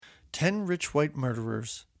10 rich white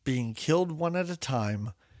murderers being killed one at a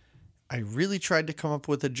time. I really tried to come up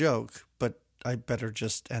with a joke, but I better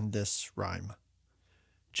just end this rhyme.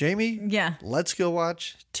 Jamie? Yeah. Let's go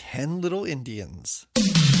watch 10 Little Indians.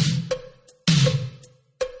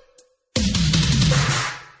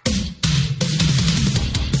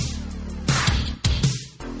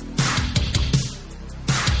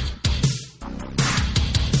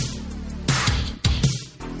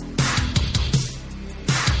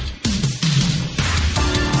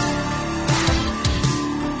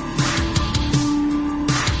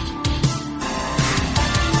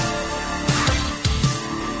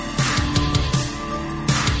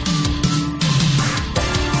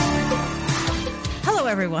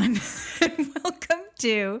 Everyone, welcome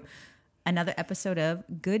to another episode of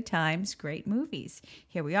Good Times, Great Movies.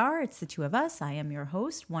 Here we are. It's the two of us. I am your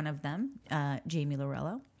host, one of them, Jamie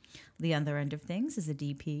Lorello. The other end of things is a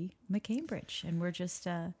DP McCambridge, and we're just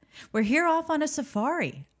we're here off on a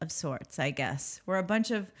safari of sorts, I guess. We're a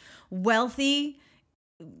bunch of wealthy,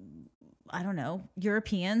 I don't know,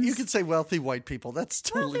 Europeans. You could say wealthy white people. That's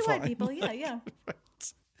totally fine. Wealthy white people, yeah. Right.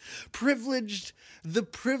 The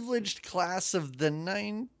privileged class of the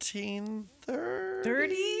 1930s.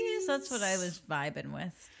 30s? That's what I was vibing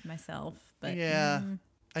with myself. But yeah,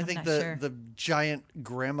 I think sure. the giant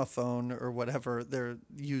gramophone or whatever they're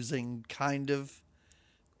using kind of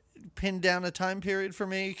pinned down a time period for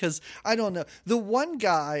me, because I don't know. The one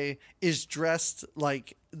guy is dressed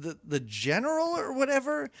like the general or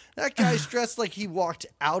whatever. That guy's dressed like he walked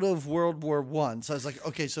out of World War I. So I was like,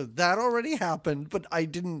 okay, so that already happened, but I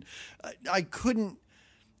couldn't.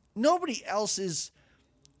 Nobody else is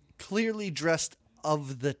clearly dressed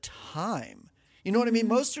of the time. You know what I mean?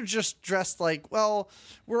 Most are just dressed like, well,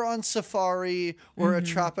 we're on safari or a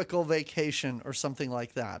tropical vacation or something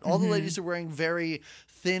like that. All the ladies are wearing very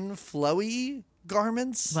thin, flowy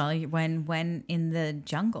garments. Well, when in the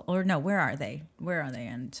jungle, or no, where are they? Where are they?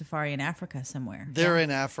 In safari in Africa somewhere. They're in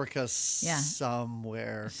Africa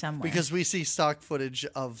somewhere. Because we see stock footage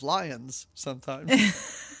of lions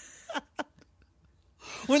sometimes.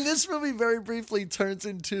 When this movie very briefly turns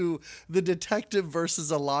into the detective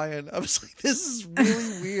versus a lion, I was like, this is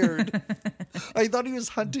really weird. I thought he was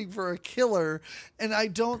hunting for a killer, and I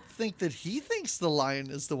don't think that he thinks the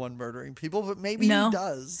lion is the one murdering people, but maybe he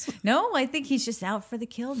does. No, I think he's just out for the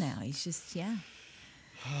kill now. He's just, yeah.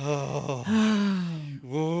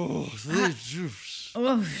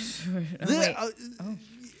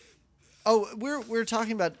 We're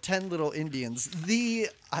talking about 10 Little Indians.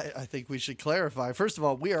 I think we should clarify. First of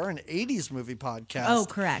all, we are an 80s movie podcast. Oh,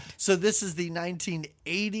 correct. So this is the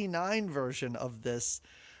 1989 version of this.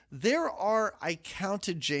 There are, I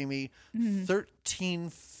counted, Jamie, 13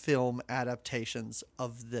 film adaptations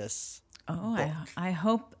of this book. I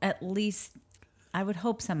hope at least, I would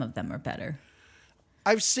hope some of them are better.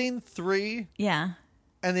 I've seen 3. Yeah.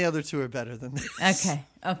 And the other 2 are better than this.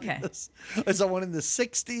 Okay. Yes. I saw one in the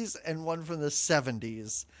 60s and one from the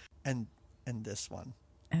 70s, and this one.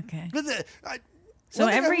 Okay. But one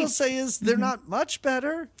thing I will say is they're not much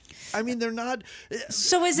better. I mean, they're not.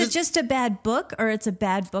 So is it just a bad book, or it's a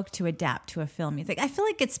bad book to adapt to a film, you think? I feel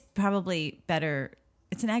like it's probably better.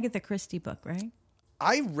 It's an Agatha Christie book, right?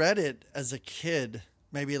 I read it as a kid,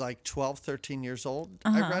 maybe like 12, 13 years old.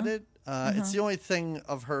 I read it. It's the only thing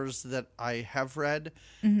of hers that I have read.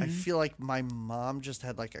 I feel like my mom just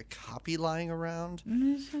had like a copy lying around.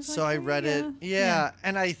 So I read it. Yeah.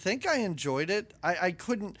 And I think I enjoyed it. I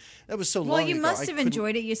couldn't. That was so long ago. Well, you must have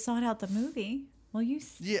enjoyed it. You sought out the movie. Well,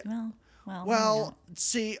 Well,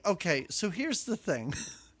 see, okay. So here's the thing.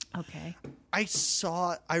 Okay. I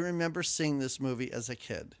remember seeing this movie as a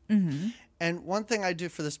kid. And one thing I do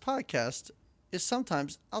for this podcast is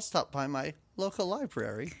sometimes I'll stop by my local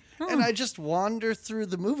library and I just wander through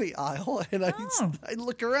the movie aisle and I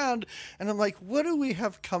look around and I'm like, what do we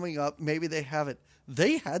have coming up? Maybe they have it.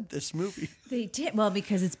 They had this movie. They did. Well,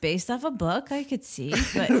 because it's based off a book, I could see.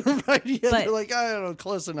 But, right, yeah, they're like, I don't know,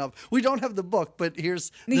 close enough. We don't have the book, but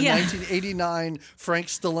here's the 1989 Frank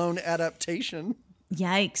Stallone adaptation.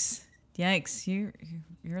 Yikes.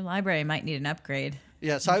 Your library might need an upgrade.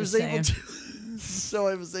 Yeah, so I was able to...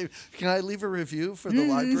 can I leave a review for the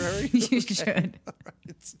library? You should. All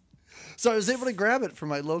right. So I was able to grab it from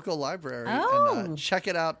my local library and check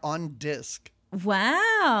it out on disc.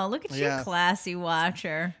 Wow, look at you, classy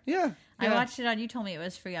watcher. Yeah. I watched it on, you told me it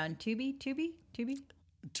was free on Tubi?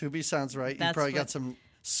 Tubi sounds right. You probably got some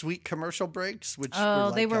sweet commercial breaks, which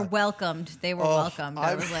they were welcomed. They were welcomed.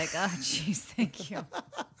 I was like, oh, jeez, thank you.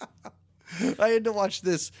 I had to watch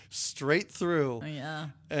this straight through. Yeah.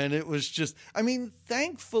 And it was just, I mean,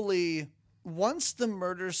 thankfully, once the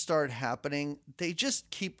murders start happening, they just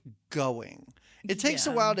keep going. It takes a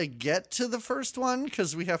Yeah. while to get to the first one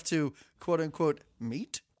because we have to, quote unquote,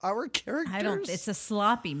 meet our characters. It's a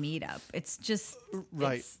sloppy meetup. It's just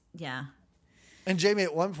Right. Yeah. And Jamie,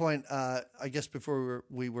 at one point, I guess before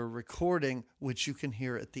we were recording, which you can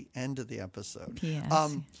hear at the end of the episode,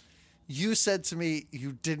 Yes. you said to me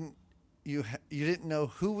you didn't know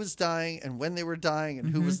who was dying and when they were dying and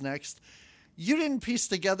who was next. You didn't piece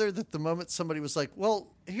together that the moment somebody was like,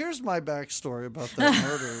 "Well, here's my backstory about that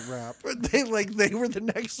murder rap," they were the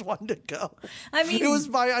next one to go. I mean, it was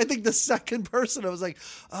I think the second person. I was like,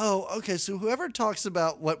 "Oh, okay." So whoever talks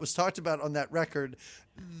about what was talked about on that record,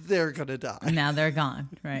 they're gonna die. now they're gone,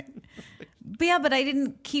 right? But I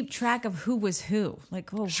didn't keep track of who was who.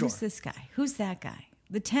 Like, oh, Sure. who's this guy? Who's that guy?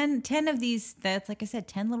 The 10 of these, that's like I said,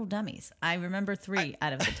 10 little dummies. I remember 3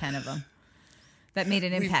 out of the 10 of them that made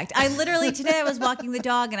an impact. I literally, today I was walking the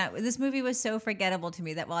dog and this movie was so forgettable to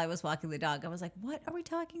me that while I was walking the dog, I was like, what are we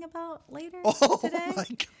talking about later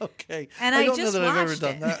today? Okay. And I I don't know just that I've ever watched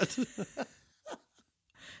done it. that.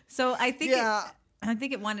 So I think Yeah. I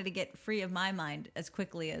think it wanted to get free of my mind as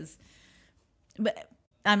quickly as, but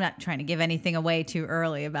I'm not trying to give anything away too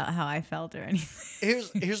early about how I felt or anything.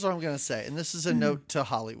 Here's what I'm going to say, and this is a note to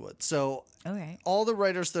Hollywood. So Okay. all the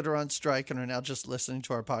writers that are on strike and are now just listening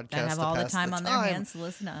to our podcast That have to all the pass time on their hands to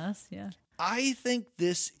listen to us. Yeah. I think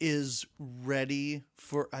this is ready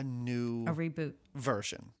for a new A reboot.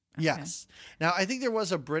 version. Yes. Now, I think there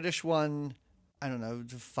was a British one, I don't know,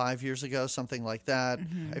 5 years ago, something like that.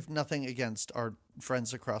 I have nothing against our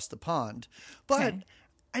friends across the pond. But Okay.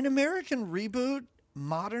 an American reboot,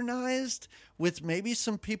 modernized, with maybe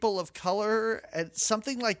some people of color and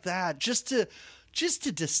something like that, just to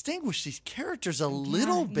distinguish these characters a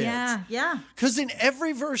little bit. Yeah. Because in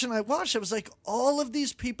every version I watched, I was like, all of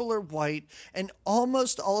these people are white, and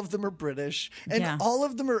almost all of them are British, and Yeah. all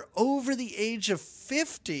of them are over the age of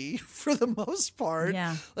 50 for the most part.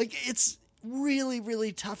 Yeah. Like, it's really,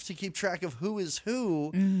 really tough to keep track of who is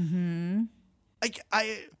who. Mm-hmm.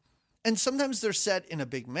 And sometimes they're set in a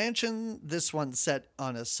big mansion. This one's set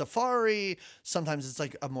on a safari. Sometimes it's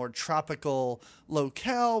like a more tropical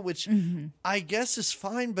locale, which I guess is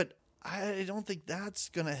fine, but I don't think that's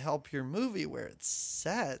going to help your movie where it's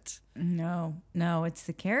set. No, it's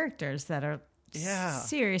the characters that are Yeah.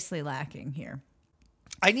 seriously lacking here.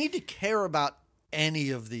 I need to care about any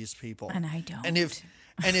of these people. And I don't. And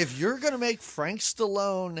if you're going to make Frank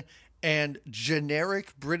Stallone and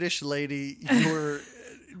generic British lady your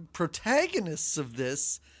protagonists of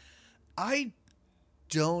this, I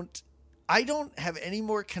don't have any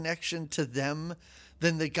more connection to them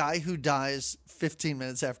than the guy who dies 15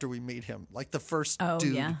 minutes after we meet him, like the first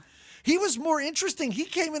dude. Yeah. He was more interesting. He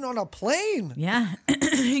came in on a plane. Yeah,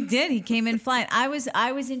 he did. He came in flying. I was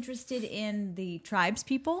interested in the tribes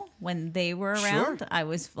people when they were around. Sure. I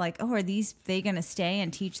was like, oh, are they going to stay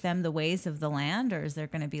and teach them the ways of the land, or is there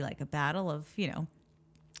going to be like a battle of,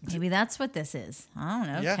 maybe that's what this is. I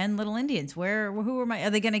don't know. Yeah. 10 little Indians. Who are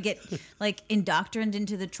they going to get like indoctrined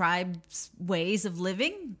into the tribe's ways of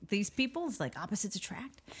living? These people, it's like opposites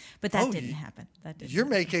attract. But that didn't happen. You're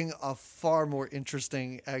making a far more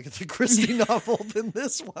interesting Agatha Christie novel than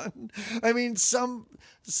this one. I mean,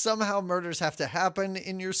 somehow murders have to happen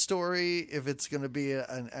in your story if it's going to be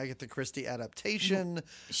an Agatha Christie adaptation.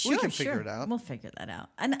 We can figure it out. We'll figure that out.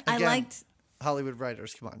 And I Again, liked. Hollywood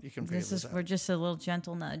writers, come on, you can figure this out. We're just a little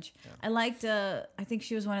gentle nudge. Yeah. I liked. I think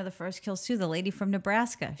she was one of the first kills too. The lady from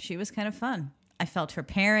Nebraska. She was kind of fun. I felt her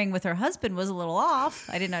pairing with her husband was a little off.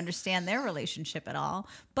 I didn't understand their relationship at all,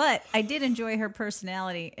 but I did enjoy her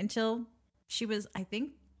personality until she was, I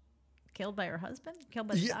think, killed by her husband, killed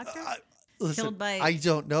by the doctor. Listen, killed by. I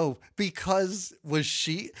don't know, because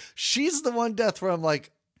she's the one death where I'm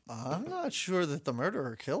like, I'm not sure that the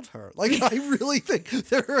murderer killed her. Like, I really think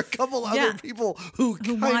there are a couple other people who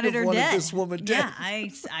wanted her dead. this woman dead. Yeah,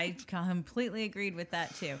 I completely agreed with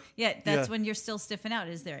that too. Yeah, that's when you're still stiffing out.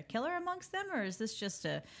 Is there a killer amongst them, or is this just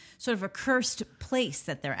a sort of a cursed place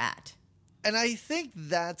that they're at? And I think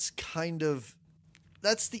that's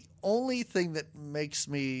the only thing that makes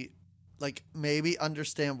me like maybe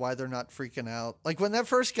understand why they're not freaking out. Like when that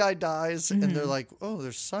first guy dies and they're like, oh,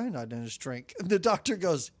 there's cyanide in his drink. And the doctor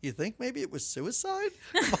goes, you think maybe it was suicide?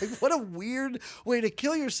 Like, what a weird way to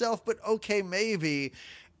kill yourself, but okay, maybe.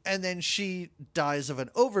 And then she dies of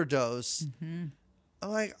an overdose. I'm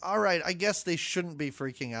like, all right, I guess they shouldn't be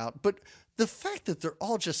freaking out. But the fact that they're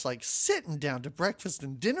all just like sitting down to breakfast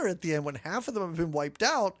and dinner at the end when half of them have been wiped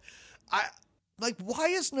out, why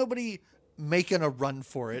is nobody making a run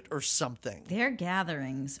for it or something? Their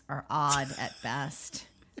gatherings are odd at best.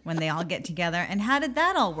 when they all get together. And how did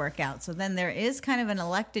that all work out? So then there is kind of an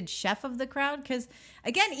elected chef of the crowd. Because,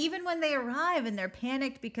 again, even when they arrive and they're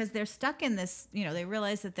panicked because they're stuck in this, they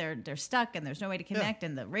realize that they're stuck and there's no way to connect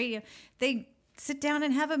and the radio, they sit down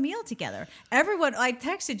and have a meal together. Everyone, I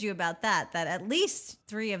texted you about that at least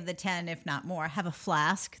 3 of the 10, if not more, have a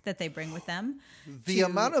flask that they bring with them. The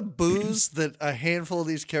amount of booze that a handful of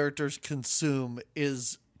these characters consume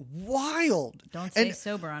is wild. Don't stay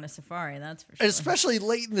sober on a safari, that's for sure. Especially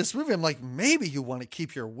late in this movie, I'm like, maybe you want to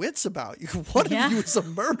keep your wits about you. What if you was a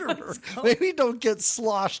murderer? Maybe don't get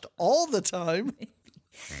sloshed all the time.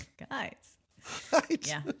 Guys. Right?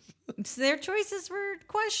 Yeah. So their choices were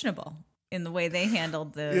questionable in the way they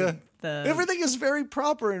handled the everything is very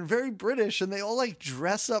proper and very British, and they all like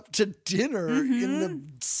dress up to dinner in the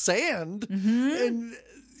sand, and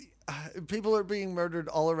people are being murdered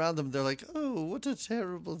all around them. They're like, oh, what a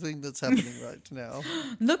terrible thing that's happening right now.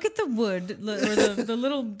 Look at the wood, or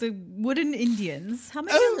the wooden Indians. How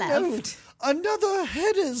many are left? No. Another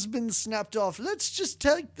head has been snapped off. Let's just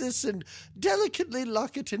take this and delicately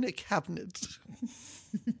lock it in a cabinet.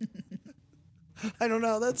 I don't know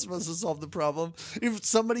how that's supposed to solve the problem. If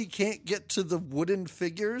somebody can't get to the wooden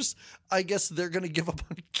figures, I guess they're going to give up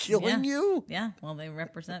on killing you. Yeah. Well,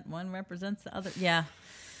 one represents the other. Yeah.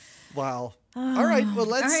 Wow. All right. Well,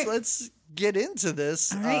 let's get into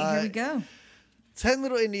this. All right. Here we go. 10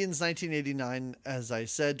 Little Indians, 1989, as I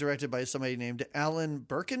said, directed by somebody named Alan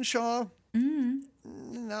Birkinshaw.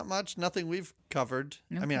 Not much, nothing we've covered.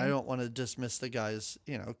 Okay. I mean, I don't want to dismiss the guy's,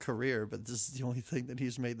 career, but this is the only thing that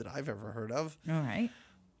he's made that I've ever heard of. All right.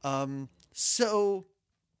 So,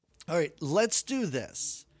 all right, let's do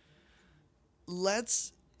this.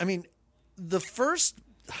 The first,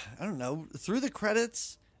 through the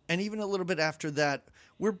credits and even a little bit after that,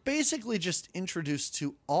 we're basically just introduced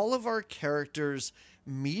to all of our characters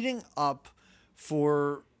meeting up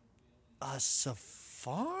for a safari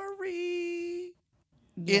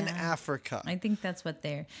in Africa. I think that's what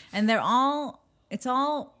and it's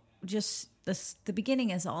all just the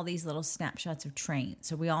beginning is all these little snapshots of trains.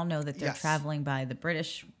 So we all know that they're traveling by the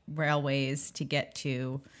British railways to get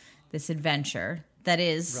to this adventure that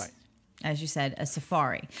is, right, as you said, a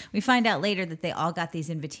safari. We find out later that they all got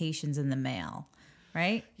these invitations in the mail,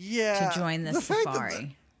 right? Yeah. To join the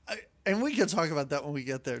safari. And we can talk about that when we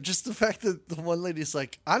get there. Just the fact that the one lady's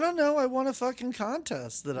like, I don't know, I won a fucking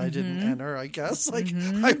contest that I didn't enter, I guess. Like,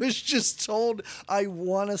 I was just told I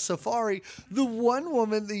won a safari. The one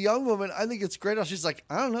woman, the young woman, I think it's great how she's like,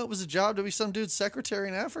 I don't know, it was a job to be some dude's secretary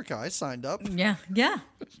in Africa. I signed up. Yeah, yeah.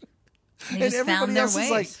 And everybody else is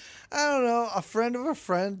like, I don't know, a friend of a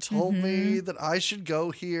friend told me that I should go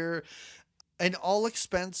here. An all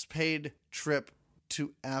expense paid trip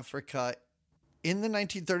to Africa in the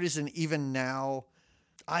 1930s, and even now,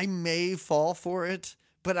 I may fall for it,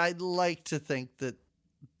 but I'd like to think that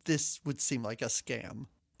this would seem like a scam.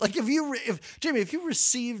 Like Jamie, if you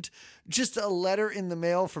received just a letter in the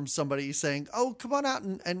mail from somebody saying, oh, come on out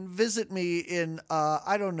and visit me in,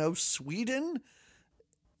 Sweden,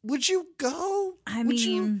 would you go? I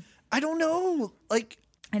don't know. Like,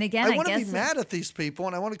 and again, I want to be mad at these people,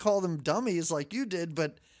 and I want to call them dummies like you did,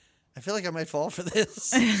 but I feel like I might fall for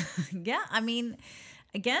this. Yeah,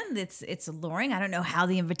 again, it's alluring. I don't know how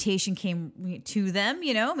the invitation came to them,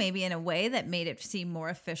 maybe in a way that made it seem more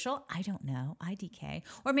official. I don't know. IDK.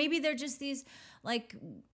 Or maybe they're just these, like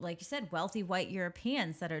you said, wealthy white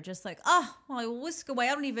Europeans that are just like, oh, well, I will whisk away.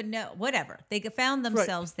 I don't even know. Whatever. They found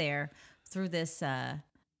themselves there through this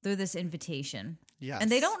invitation. Yes. And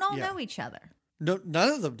they don't all know each other. No, none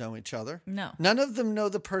of them know each other. No. None of them know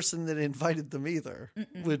the person that invited them either,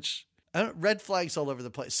 which red flags all over the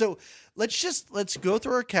place. So let's go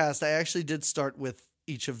through our cast. I actually did start with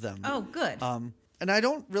each of them. Oh, good. And I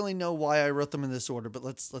don't really know why I wrote them in this order, but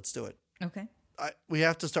let's do it. Okay. We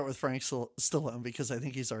have to start with Frank Stallone because I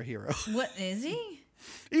think he's our hero. What is he?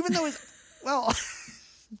 Even though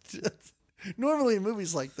normally in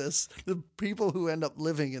movies like this, the people who end up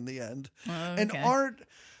living in the end and aren't.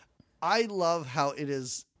 I love how it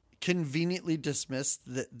is conveniently dismissed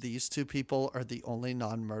that these two people are the only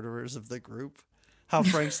non-murderers of the group. How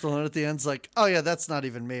Frank Stallone at the end's like, oh yeah, that's not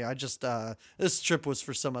even me. I just, this trip was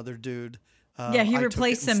for some other dude. He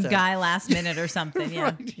replaced some guy last minute or something. Yeah.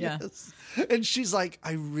 Right, yeah. Yes. And she's like,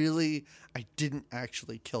 I didn't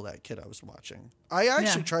actually kill that kid I was watching. I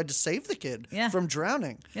actually tried to save the kid from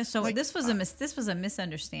drowning. Yeah. So this was a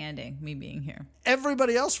misunderstanding, me being here.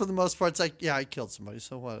 Everybody else, for the most part, it's like, yeah, I killed somebody.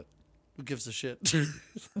 So what? Who gives a shit?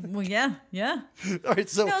 Well, yeah. All right,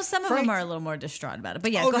 so some of them are a little more distraught about it,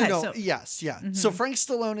 but go ahead. No, yes, yeah. Mm-hmm. So Frank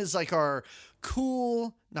Stallone is like our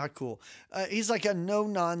not cool. He's like a no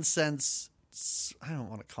nonsense I don't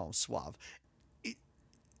want to call him suave.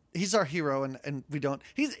 He's our hero, and we don't.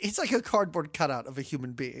 He's like a cardboard cutout of a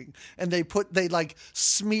human being, and they like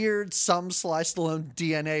smeared some Sly Stallone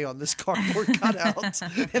DNA on this cardboard cutout,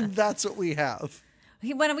 and that's what we have.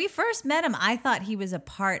 When we first met him, I thought he was a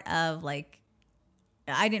part of like.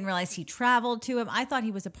 I didn't realize he traveled to him. I thought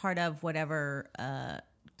he was a part of whatever,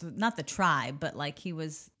 not the tribe, but like he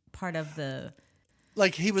was part of the.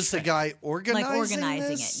 Like he was the guy organizing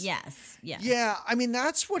it. Yes. Yeah. I mean,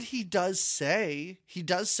 that's what he does say. He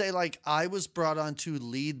does say like, I was brought on to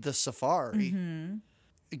lead the safari. Mm-hmm.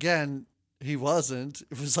 Again, he wasn't.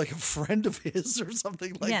 It was like a friend of his or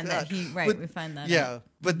something like that. But, we find that. Yeah.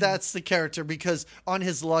 But that's the character because on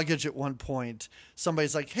his luggage at one point,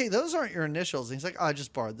 somebody's like, hey, those aren't your initials. And he's like, I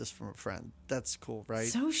just borrowed this from a friend. That's cool, right?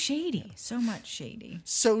 So shady. So much shady.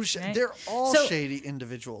 Right? They're all shady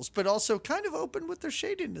individuals, but also kind of open with their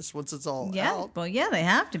shadiness once it's all out. Well, yeah, they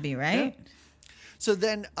have to be, right? Yeah. So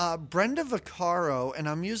then Brenda Vaccaro, and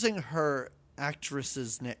I'm using her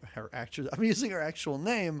actress's name, I'm using her actual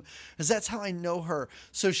name because that's how I know her.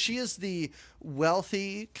 So she is the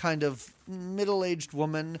wealthy kind of middle-aged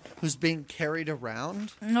woman who's being carried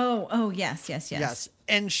around. Oh, yes.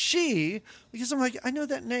 And she, because I'm like, I know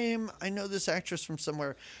that name. I know this actress from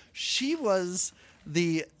somewhere. She was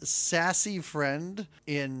the sassy friend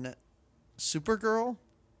in Supergirl.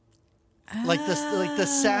 Like the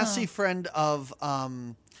sassy friend of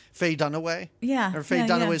Faye Dunaway. Yeah. Or Faye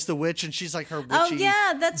Dunaway's the witch, and she's like her witchy. Oh,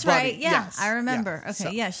 yeah, that's buddy. right. Yeah, yes. I remember. Yeah.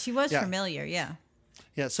 Okay, So, she was familiar. Yeah.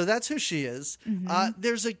 Yeah, so that's who she is. Mm-hmm.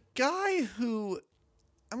 There's a guy who,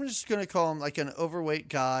 I'm just going to call him like an overweight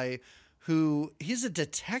guy who, he's a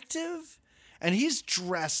detective, and he's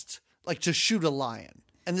dressed like to shoot a lion.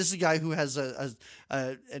 And this is a guy who has a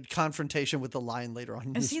confrontation with the lion later on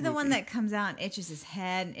in this Is he the one that comes out and itches his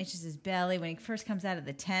head and itches his belly when he first comes out of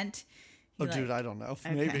the tent? Dude, I don't know.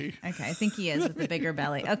 Okay. Maybe. Okay, I think he is with the bigger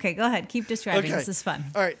belly. Okay, go ahead. Keep describing. Okay. This is fun.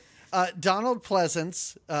 All right. Donald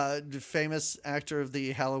Pleasance, the famous actor of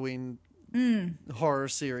the Halloween horror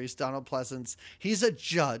series, Donald Pleasance. He's a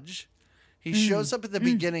judge. He shows up at the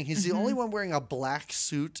beginning. He's the only one wearing a black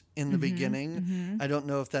suit in the beginning. I don't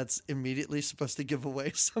know if that's immediately supposed to give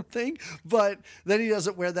away something, but then he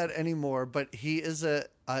doesn't wear that anymore. But he is a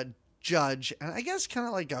judge, and I guess kind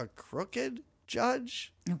of like a crooked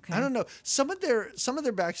judge. Okay. I don't know. Some of their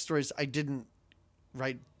backstories I didn't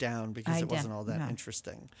write down because it wasn't all that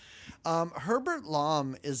interesting. Herbert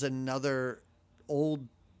Lom is another old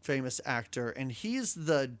famous actor, and he's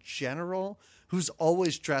the general who's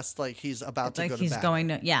always dressed like he's about to go to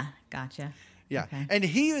battle. Gotcha. Yeah. Okay. And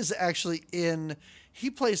he is actually he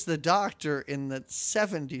plays the doctor in the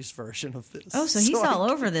 70s version of this. Oh, so he's all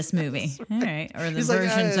over this movie. Right. All right. Or the He's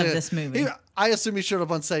versions of this movie. I assume he showed up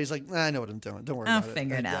on set. He's like, I know what I'm doing. Don't worry about it. I'll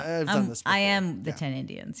figure it out. I've done this before. I am the 10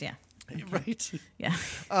 Indians. Yeah. Okay. Right. Yeah.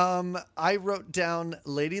 I wrote down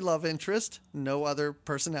lady love interest, no other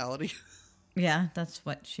personality. Yeah, that's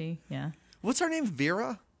what yeah. What's her name?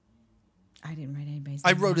 Vera? I didn't write anybody's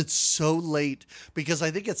I name wrote down. it so late because I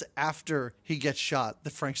think it's after he gets shot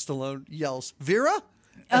that Frank Stallone yells, Vera?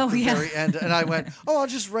 At the very end. And I went, I'll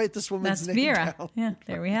just write this woman's That's name Vera. down. Yeah,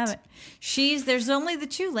 there we have it. There's only the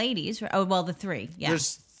two ladies. Oh, well, the three. Yeah.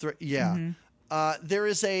 There's three. Yeah. There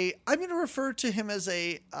is I'm going to refer to him as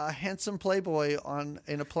a handsome playboy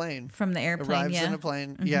in a plane. From the airplane, Arrives in a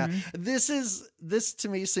plane. Yeah. This to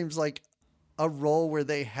me seems like a role where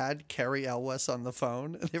they had Carrie Elwes on the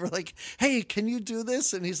phone and they were like, hey, can you do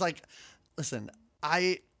this? And he's like, listen,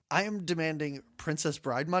 I am demanding Princess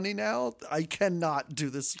Bride money now. I cannot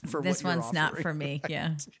do this for this what you're one's not offering." for me. Right?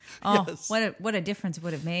 Yeah. Oh, Yes. what a difference it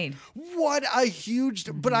would have made. What a huge,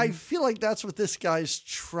 but I feel like that's what this guy's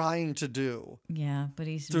trying to do. Yeah, but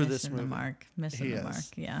he's Through this missing the movie. mark. Missing He the is. mark.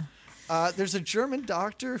 Yeah. There's a German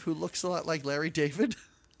doctor who looks a lot like Larry David.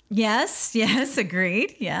 Yes,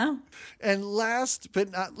 agreed. Yeah. And last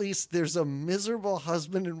but not least, there's a miserable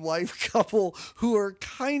husband and wife couple who are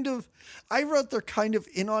I wrote they're kind of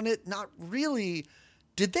in on it. Not really.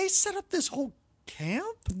 Did they set up this whole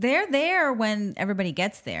camp? They're there when everybody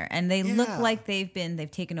gets there, and they look Yeah. like they've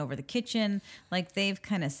taken over the kitchen, like they've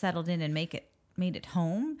kind of settled in and made it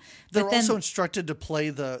home. They're But then, also instructed to play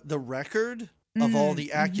the record of all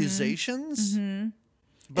the accusations.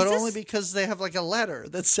 But Is only this- because they have like a letter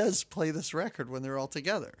that says play this record when they're all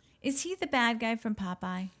together. is he the bad guy from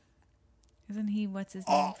Popeye? Isn't he? What's his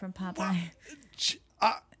name from Popeye?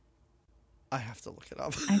 I have to look it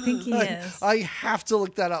up. I think he is. I have to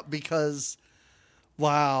look that up because,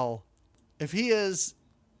 wow, if he is,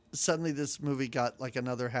 suddenly this movie got like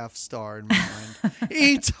another half star in my mind.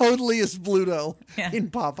 He totally is Bluto Yeah.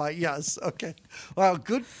 in Popeye. Yes. Okay. Wow.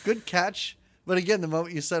 Good catch. But again, the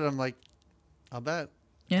moment you said it, I'm like, I'll bet.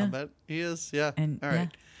 Yeah. I'll bet he is. Yeah. And, all right.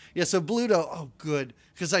 Yeah, so Bluto, oh, good,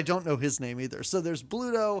 because I don't know his name either. So there's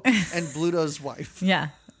Bluto and Bluto's wife. Yeah.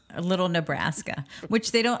 A little Nebraska,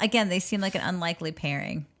 which they don't, again, they seem like an unlikely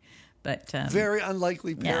pairing. But very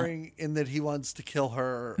unlikely pairing in that he wants to kill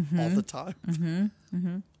her all the time.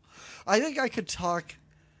 I think I could talk.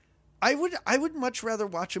 I would much rather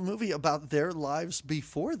watch a movie about their lives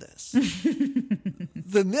before this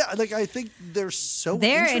than that. Like, I think they're so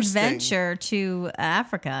their interesting. adventure to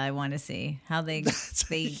Africa. I want to see how they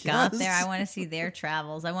got there. I want to see their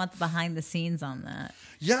travels. I want the behind the scenes on that.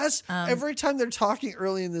 Yes. Every time they're talking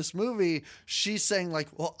early in this movie, she's saying like,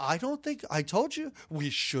 well, I don't think I told you we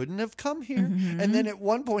shouldn't have come here. And then at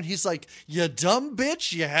one point he's like, you dumb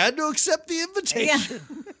bitch, you had to accept the invitation.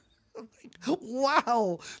 Yeah.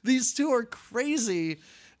 Wow, these two are crazy,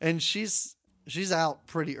 and she's out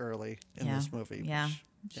pretty early in this movie. Yeah,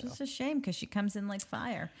 it's just a shame because she comes in like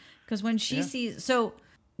fire. Because when she sees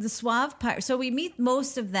the suave pirate, so we meet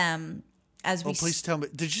most of them as we. Oh, please tell me,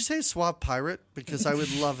 did you say suave pirate? Because I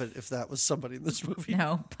would love it if that was somebody in this movie.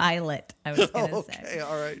 No, pilot. I was going to say. Okay,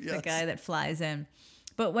 all right, yes. The guy that flies in.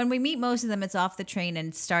 But when we meet most of them, it's off the train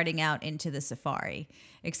and starting out into the safari,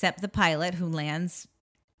 except the pilot who lands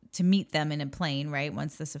to meet them in a plane, right?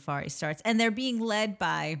 Once the safari starts. And they're being led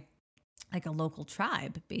by like a local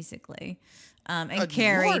tribe, basically. And a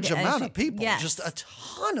carried. Large amount of people. Yes. Just a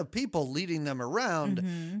ton of people leading them around.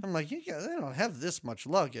 I'm like, they don't have this much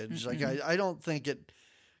luggage. Like, I don't think it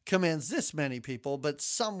commands this many people, but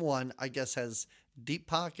someone, I guess, has deep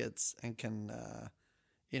pockets and can,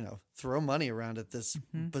 throw money around at this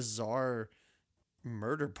bizarre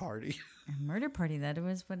murder party. A murder party, that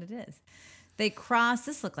was what it is. They cross.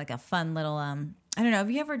 This looked like a fun little. I don't know.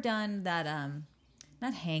 Have you ever done that?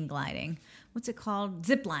 Not hang gliding. What's it called?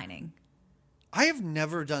 Zip lining. I have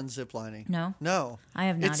never done zip lining. No, I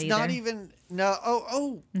have not. It's either. not even. No.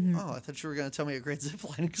 Oh. I thought you were going to tell me a great zip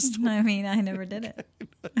lining story. I mean, I never did it.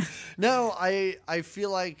 No, I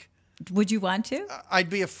feel like. Would you want to? I'd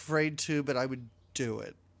be afraid to, but I would do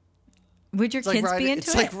it. Would your kids be into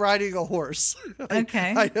it's like riding a horse.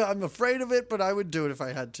 Okay. I'm afraid of it, but I would do it if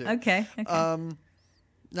I had to. Okay. I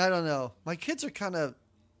don't know. My kids are kind of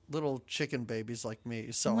little chicken babies like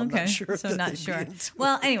me, so I'm not sure. So not sure.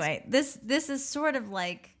 Well, anyway, this is sort of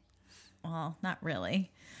like, well, not really,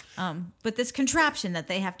 but this contraption that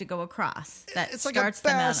they have to go across that it's like starts a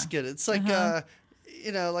basket. It's like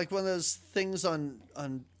like one of those things on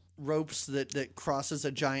ropes that crosses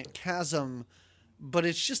a giant chasm. But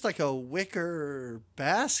it's just like a wicker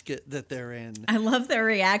basket that they're in. I love their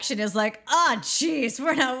reaction is like, oh, jeez,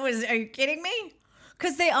 are you kidding me?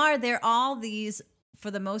 Because they're all these,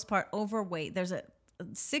 for the most part, overweight. There's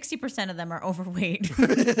 60% of them are overweight.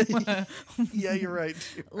 Yeah, you're right.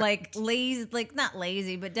 Like lazy, like not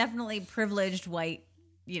lazy, but definitely privileged white,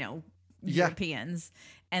 Europeans.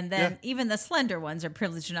 And then even the slender ones are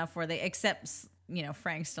privileged enough where they accept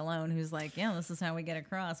Frank Stallone, who's like, this is how we get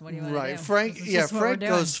across. What do you want to do? Frank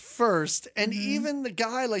goes first. And even the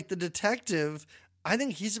guy, like the detective, I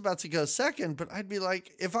think he's about to go second. But I'd be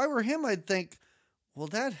like, if I were him, I'd think, well,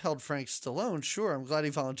 that held Frank Stallone. Sure, I'm glad he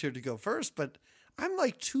volunteered to go first. But I'm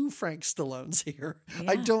like two Frank Stallones here.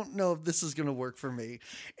 Yeah. I don't know if this is going to work for me.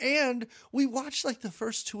 And we watched like the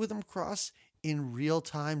first two of them cross in real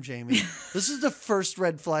time, Jamie. This is the first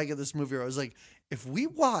red flag of this movie where I was like, if we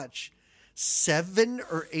watch 7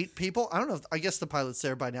 or 8 people. I don't know. I guess the pilot's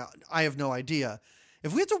there by now. I have no idea.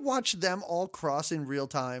 If we have to watch them all cross in real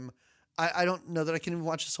time, I don't know that I can even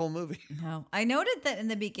watch this whole movie. No. I noted that in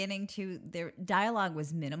the beginning, too, their dialogue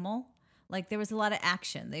was minimal. Like, there was a lot of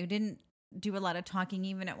action. They didn't do a lot of talking,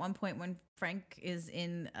 even at one point when Frank is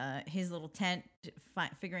in his little tent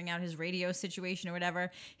figuring out his radio situation or whatever.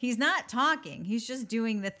 He's not talking. He's just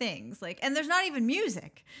doing the things. Like, and there's not even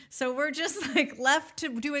music. So we're just like left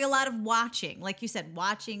to doing a lot of watching. Like you said,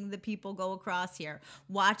 watching the people go across here,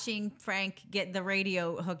 watching Frank get the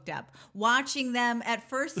radio hooked up, watching them at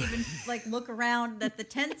first even like look around at the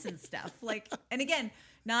tents and stuff. Like, and again,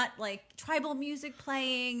 not like tribal music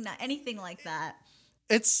playing, not anything like that.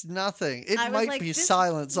 It's nothing. It might be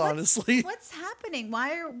silence, honestly. What's happening?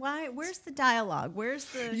 Where's the dialogue? Where's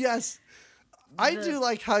the Yes. I do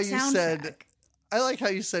like how you soundtrack? I like how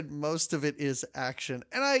you said most of it is action.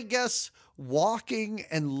 And I guess walking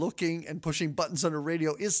and looking and pushing buttons on a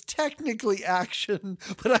radio is technically action,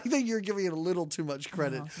 but I think you're giving it a little too much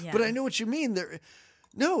credit. Yeah. But I know what you mean.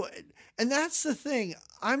 No, and that's the thing.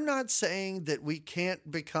 I'm not saying that we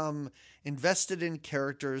can't become invested in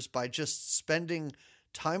characters by just spending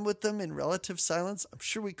time with them in relative silence. I'm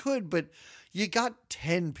sure we could, but you got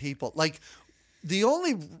 10 people. Like, the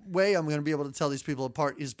only way I'm going to be able to tell these people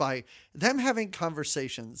apart is by them having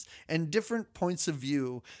conversations and different points of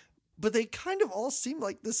view, but they kind of all seem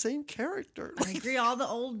like the same character. I agree. All the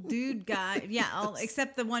old dude guy,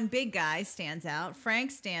 except the one big guy stands out. Frank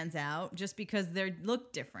stands out just because they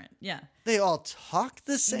look different. Yeah, they all talk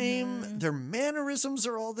the same. Their mannerisms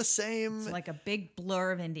are all the same. It's like a big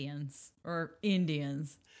blur of Indians.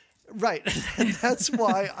 Right. And that's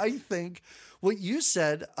why I think what you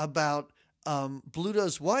said about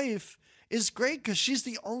Bluto's wife is great, because she's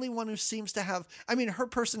the only one who seems to have, I mean, her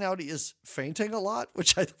personality is fainting a lot,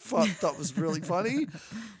 which I thought was really funny.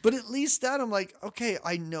 But at least that I'm like, okay,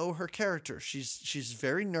 I know her character. She's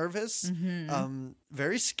very nervous,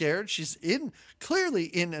 very scared. She's clearly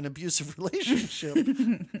in an abusive relationship.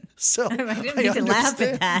 So I didn't mean to laugh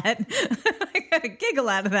at that. I got a giggle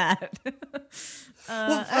out of that.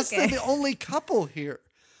 That's okay. the only couple here.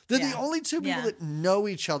 They're the only two people that know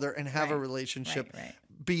each other and have a relationship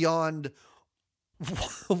beyond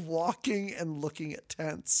walking and looking at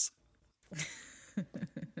tents.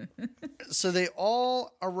 So they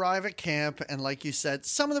all arrive at camp, and like you said,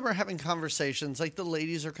 some of them are having conversations. Like the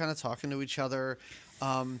ladies are kind of talking to each other.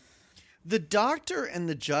 The doctor and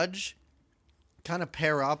the judge kind of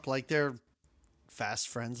pair up, like they're fast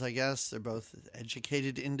friends, I guess. They're both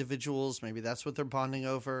educated individuals. Maybe that's what they're bonding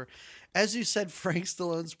over. As you said, Frank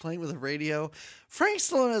Stallone's playing with a radio. Frank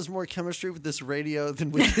Stallone has more chemistry with this radio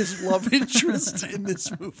than with his love interest in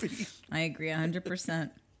this movie. I agree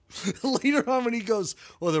 100%. Later on when he goes,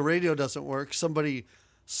 well, the radio doesn't work, somebody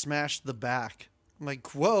smashed the back. I'm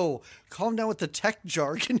like, whoa, calm down with the tech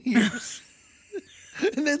jargon here.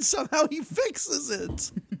 And then somehow he fixes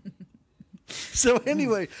it. So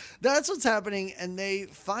anyway, that's what's happening. And they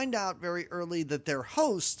find out very early that their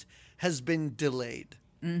host has been delayed.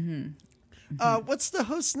 What's the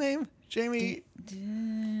host's name, Jamie?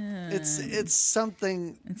 It's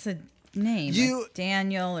something. It's a name. Like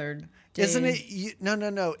Daniel or Dave. Isn't it?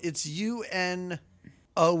 No. It's UN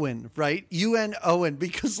Owen, right? UN Owen.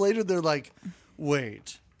 Because later they're like,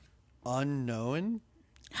 wait, unknown?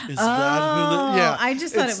 Is that who yeah. I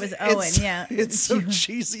just thought it was Owen. It's so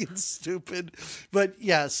cheesy and stupid. But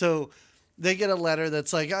yeah, so they get a letter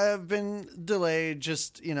that's like, I've been delayed,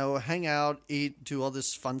 just, hang out, eat, do all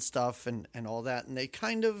this fun stuff and all that. And they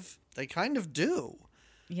kind of do.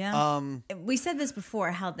 Yeah. We said this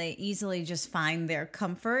before, how they easily just find their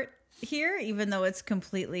comfort here, even though it's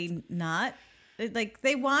completely not. Like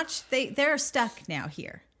they're stuck now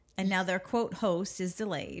here. And now their quote host is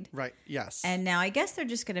delayed. Right. Yes. And now I guess they're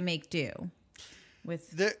just going to make do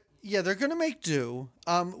with. They're going to make do.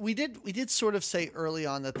 We did sort of say early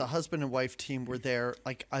on that the husband and wife team were there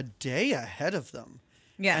like a day ahead of them.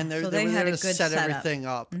 Yeah. And they were had there a to good set setup. everything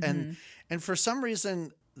up. And for some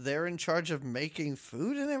reason they're in charge of making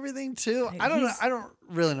food and everything too. I don't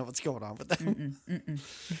really know what's going on with them.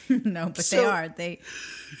 No, but they are.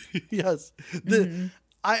 Yes.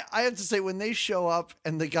 I have to say, when they show up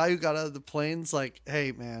and the guy who got out of the plane's like,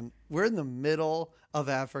 hey, man, we're in the middle of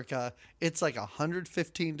Africa. It's like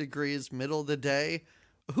 115 degrees, middle of the day.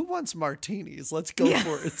 Who wants martinis? Let's go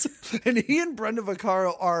for it. And he and Brenda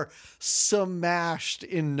Vaccaro are smashed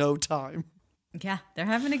in no time. Yeah, they're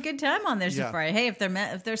having a good time on their safari. Hey, if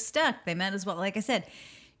they're stuck, they might as well. Like I said,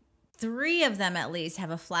 3 of them at least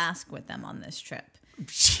have a flask with them on this trip.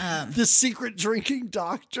 The secret drinking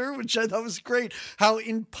doctor, which I thought was great. How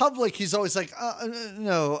in public he's always like,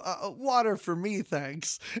 no, water for me,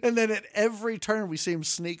 thanks. And then at every turn we see him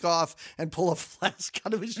sneak off and pull a flask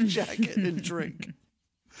out of his jacket and drink.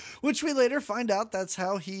 Which we later find out that's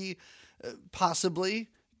how he possibly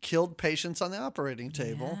killed patients on the operating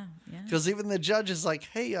table. Because even the judge is like,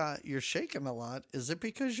 hey, you're shaking a lot. Is it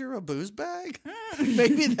because you're a booze bag?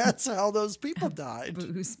 Maybe that's how those people died.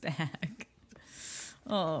 Booze bag.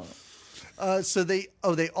 Oh. So they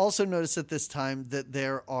also notice at this time that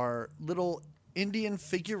there are little Indian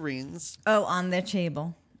figurines. On their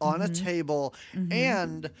table. On a table.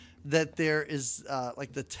 And that there is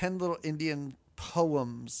like the 10 little Indian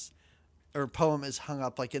poems or poem is hung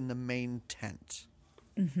up like in the main tent.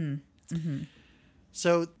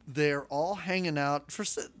 So they're all hanging out for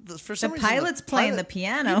some reason. The pilot's playing the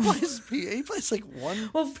piano. He plays like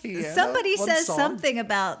one piano. Somebody says song. something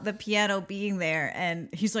about the piano being there, and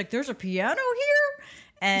he's like, there's a piano here?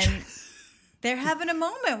 And they're having a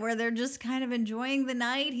moment where they're just kind of enjoying the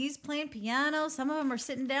night. He's playing piano. Some of them are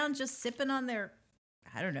sitting down just sipping on their,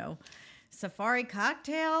 I don't know, safari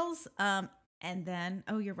cocktails. And then,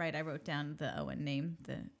 you're right. I wrote down the Owen name.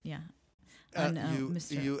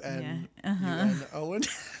 UN Owen.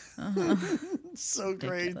 So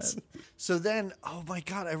Ridiculous. great. So then, oh my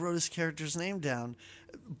God, I wrote his character's name down.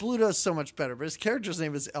 Bluto's so much better, but his character's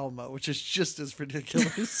name is Elmo, which is just as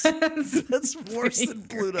ridiculous. That's worse than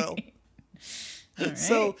Bluto. All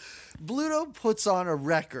So right. Bluto puts on a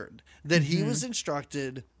record that he was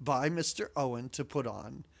instructed by Mr. Owen to put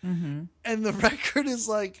on. And the record is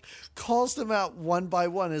like, calls them out one by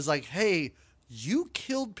one, is like, hey, you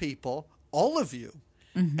killed people, all of you,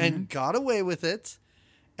 and got away with it.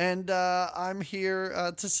 And I'm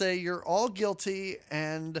here to say you're all guilty,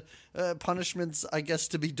 and punishments, I guess,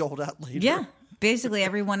 to be doled out later. Yeah, basically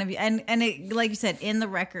every one of you, and it, like you said, in the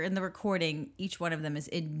recording, each one of them is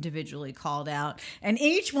individually called out, and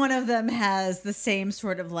each one of them has the same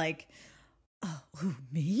sort of like, oh, who,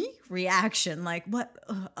 me reaction, like what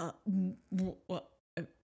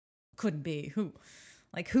couldn't be who.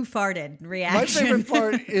 Like, who farted reaction. My favorite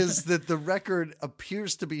part is that the record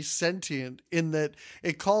appears to be sentient in that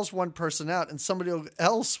it calls one person out and somebody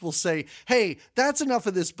else will say, hey, that's enough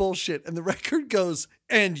of this bullshit. And the record goes,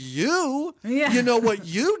 and you, Yeah. you know what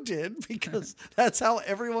you did, because that's how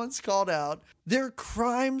everyone's called out. Their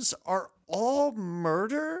crimes are all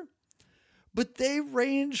murder, but they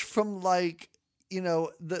range from like, you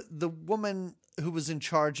know, the woman who was in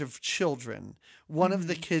charge of children, one of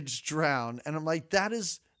the kids drowned. And I'm like,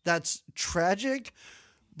 that's tragic.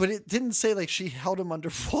 But it didn't say like she held him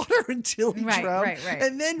underwater until he drowned. Right.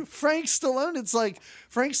 And then Frank Stallone, it's like,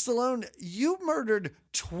 Frank Stallone, you murdered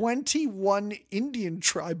 21 Indian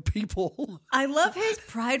tribe people. I love his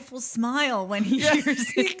prideful smile when he hears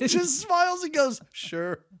He it. just smiles and goes,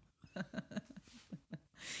 sure.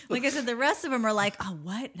 Like I said, the rest of them are like, oh,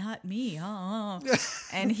 what? Not me. Oh.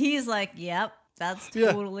 And he's like, yep, that's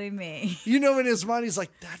totally me. You know, in his mind, he's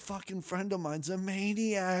like, that fucking friend of mine's a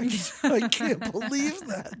maniac. I can't believe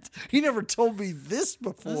that. He never told me this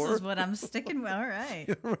before. This is what I'm sticking with. All right.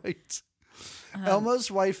 Right.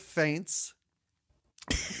 Elmo's wife faints.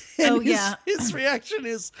 Oh, And yeah. His reaction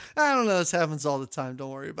is, I don't know, this happens all the time.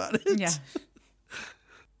 Don't worry about it. Yeah.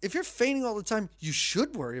 If you're fainting all the time, you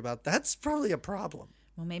should worry about that. That's probably a problem.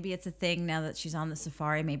 Well, maybe it's a thing now that she's on the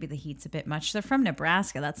safari. Maybe the heat's a bit much. They're from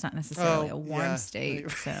Nebraska. That's not necessarily a warm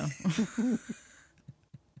state. So,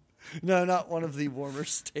 No, not one of the warmer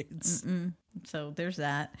states. so there's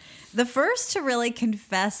that. The first to really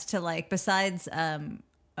confess to, like, besides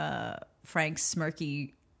Frank's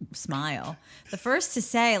smirky smile, the first to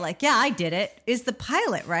say, like, yeah, I did it, is the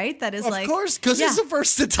pilot, right? That is Of like, course, because yeah. he's the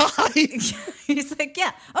first to die. He's like,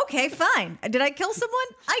 yeah, okay, fine. Did I kill someone?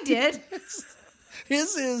 I did.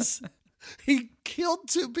 His is, he killed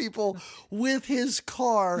two people with his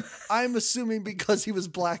car, I'm assuming because he was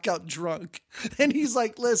blackout drunk. And he's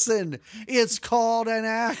like, listen, it's called an So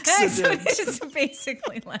accident. it's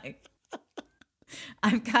basically like,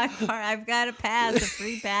 I've got a pass, a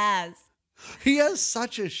free pass. He has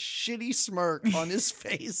such a shitty smirk on his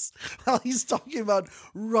face while he's talking about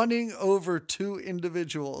running over two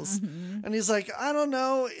individuals. And he's like, I don't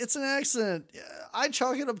know, it's an accident. I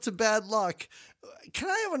chalk it up to bad luck. Can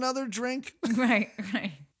I have another drink? Right.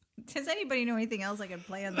 Does anybody know anything else I can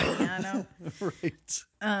play on the piano? Right.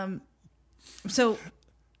 So,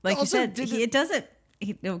 like Also, you said, it doesn't.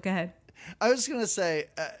 No, go ahead. I was going to say,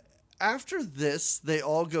 after this, they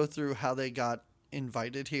all go through how they got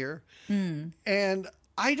invited here. And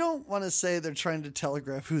I don't want to say they're trying to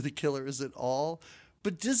telegraph who the killer is at all,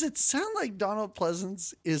 but does it sound like Donald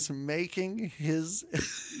Pleasance is making his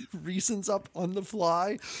reasons up on the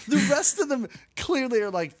fly? The rest of them clearly are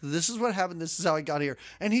like, this is what happened. This is how I got here.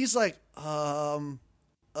 And he's like, looking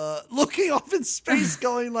off in space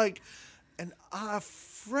going like, a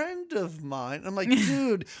friend of mine. I'm like,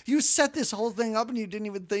 dude, you set this whole thing up and you didn't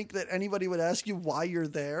even think that anybody would ask you why you're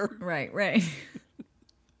there. Right.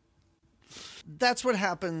 That's what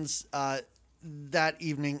happens that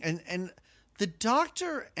evening. And the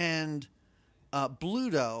doctor and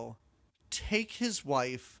Bluto take his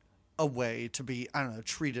wife away to be, I don't know,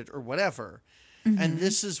 treated or whatever. And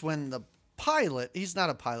this is when the pilot, he's not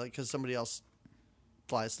a pilot because somebody else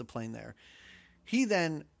flies the plane there. He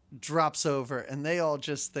then drops over and they all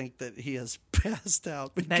just think that he has passed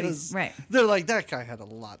out because they're like, that guy had a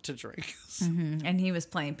lot to drink. And he was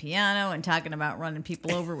playing piano and talking about running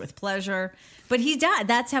people over with pleasure. But he died.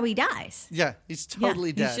 That's how he dies. Yeah, he's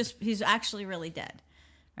totally dead. He's actually really dead.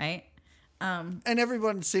 Right? And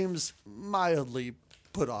everyone seems mildly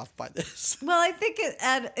put off by this. Well, I think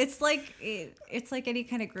it's like any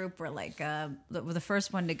kind of group where, like, the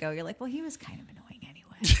first one to go, you're like, well, he was kind of annoying anyway.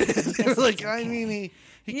 They were like, it's I okay. mean,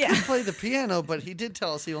 he Yeah. can play the piano, but he did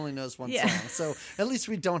tell us he only knows one Yeah. song. So at least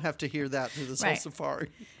we don't have to hear that through this whole Right. safari.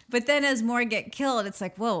 But then as more get killed, it's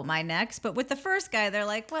like, whoa, my next. But with the first guy, they're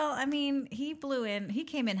like, well, I mean, he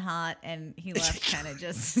came in hot and he left kind of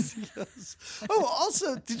just. Yes. Oh,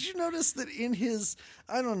 also, did you notice that in his,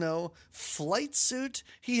 I don't know, flight suit,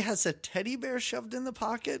 he has a teddy bear shoved in the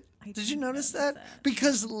pocket? Did you didn't notice notice that?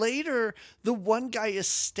 Because later, the one guy is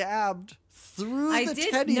stabbed through I the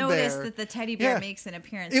did teddy notice bear. that the teddy bear Yeah. makes an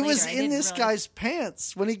appearance. It was later. I in didn't this realize- guy's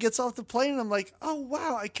pants when he gets off the plane. And I'm like, oh,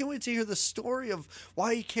 wow, I can't wait to hear the story of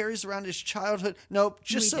why he carries around his childhood. Nope,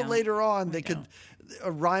 just We so don't. later on We they don't. could,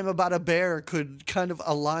 a rime about a bear could kind of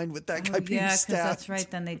align with that guy being Yeah, because stabbed. that's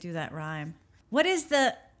right. Then they do that rhyme. What is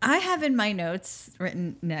the? I have in my notes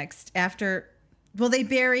written next after. Well, they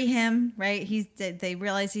bury him, right? He's dead. They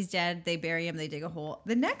realize he's dead. They bury him. They dig a hole.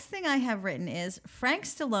 The next thing I have written is Frank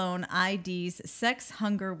Stallone IDs sex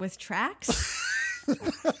hunger with tracks.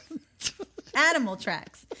 Animal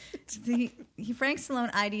tracks. Frank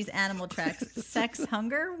Stallone IDs animal tracks. Sex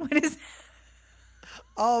hunger? What is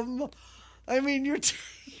I mean, you're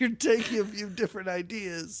taking a few different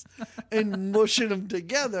ideas and mushing them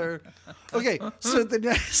together. Okay, so the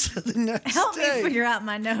next Help day, me figure out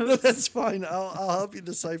my No, notes. that's fine. I'll help you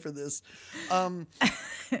decipher this.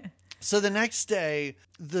 So the next day,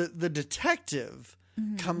 the detective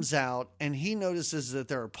comes out and he notices that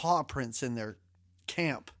there are paw prints in their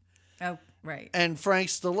camp. Oh, right. And Frank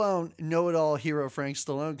Stallone, know-it-all hero Frank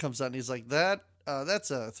Stallone, comes out and he's like, that's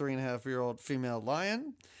a 3.5-year-old female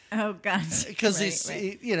lion. Oh, gosh. Because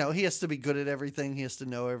Right. he has to be good at everything. He has to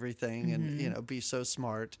know everything and, be so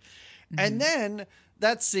smart. And then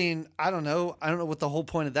that scene, I don't know what the whole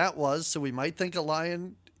point of that was. So we might think a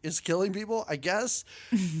lion is killing people, I guess.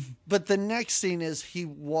 But the next scene is he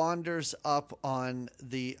wanders up on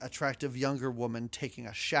the attractive younger woman taking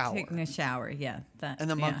a shower. Taking a shower, yeah. And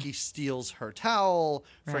the monkey steals her towel.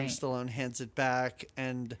 Frank Right. Stallone hands it back,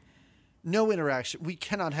 and no interaction. We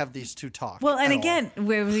cannot have these two talk. Well, and at all. again,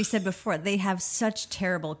 where we said before, they have such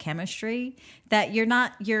terrible chemistry that you're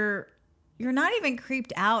not even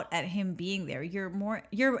creeped out at him being there. You're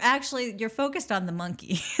focused on the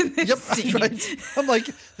monkey. in this Yep, scene. right. I'm like,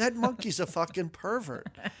 that monkey's a fucking pervert.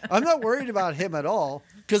 I'm not worried about him at all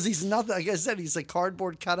because he's not, like I said, he's a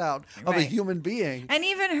cardboard cutout of a Right. human being. And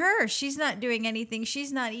even her, she's not doing anything.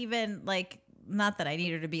 She's not even like, not that I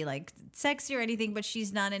need her to be like sexy or anything, but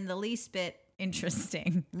she's not in the least bit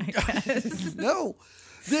interesting, I guess. No.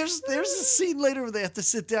 There's a scene later where they have to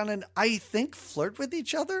sit down and I think flirt with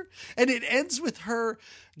each other. And it ends with her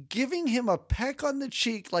giving him a peck on the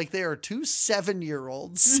cheek like they are two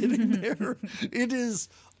 7-year-olds sitting there. It is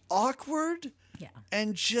awkward Yeah.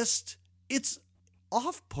 and just, it's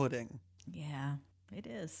off-putting. Yeah, it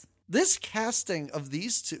is. This casting of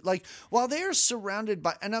these two, like, while they are surrounded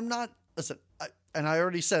by, and I'm not, listen, and I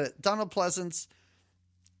already said it, Donald Pleasance,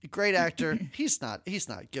 great actor. He's not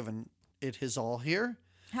giving it his all here.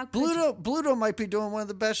 How could you? Bluto might be doing one of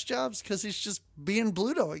the best jobs because he's just being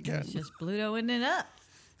Bluto again. It's just Blutoing it up.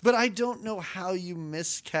 But I don't know how you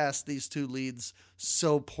miscast these two leads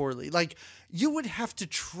so poorly. Like, you would have to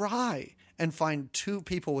try and find two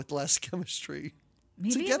people with less chemistry.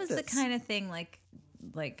 Maybe get it was the this. kind of thing like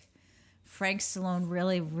Frank Stallone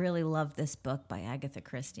really, really loved this book by Agatha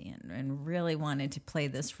Christie and really wanted to play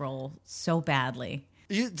this role so badly.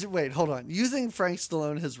 Wait, hold on. You think Frank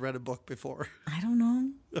Stallone has read a book before? I don't know.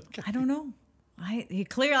 Okay. I don't know. He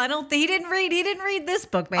didn't read this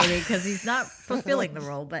book maybe because he's not fulfilling the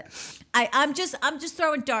role. But I'm just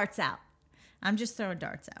throwing darts out. I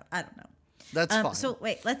don't know. That's fine. So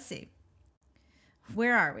wait, let's see.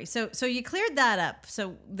 Where are we? So you cleared that up.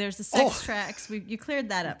 So there's the sex tracks. You cleared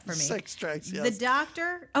that up for me. Sex tracks, yes. The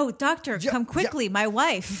doctor. Oh, doctor, come quickly. My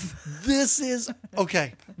wife. This is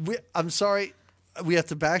okay. I'm sorry. We have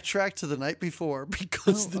to backtrack to the night before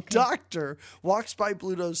because the doctor walks by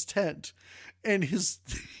Bluto's tent and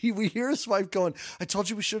we hear his wife going, I told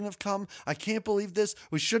you we shouldn't have come. I can't believe this.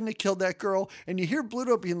 We shouldn't have killed that girl. And you hear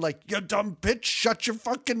Bluto being like, you dumb bitch, shut your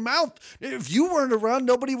fucking mouth. If you weren't around,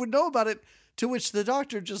 nobody would know about it. To which the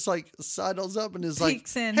doctor just like sidles up and is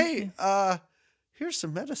Peeks like, in. hey, here's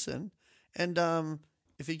some medicine. And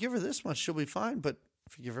if you give her this much, she'll be fine. But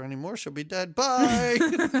if you give her any more, she'll be dead. Bye.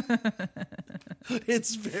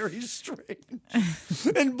 It's very strange.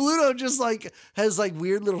 And Bluto just like has like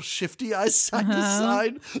weird little shifty eyes side to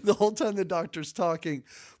side the whole time the doctor's talking.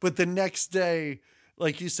 But the next day,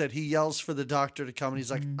 like you said, he yells for the doctor to come and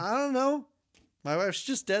he's like, I don't know. My wife's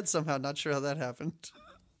just dead somehow. Not sure how that happened.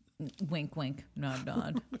 Wink, wink, nod,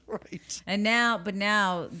 nod. Right. And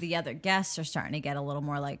now the other guests are starting to get a little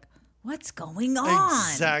more like, What's going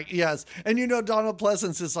on? Exactly. Yes. And Donald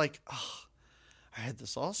Pleasance is like, oh, I had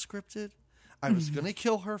this all scripted. I was going to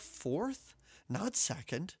kill her fourth, not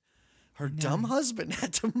second. Her dumb husband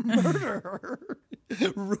had to murder her,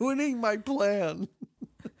 ruining my plan.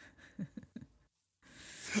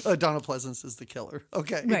 Donald Pleasance is the killer.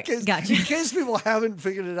 Okay. Right, In gotcha. case people haven't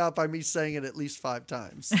figured it out by me saying it at least 5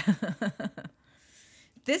 times.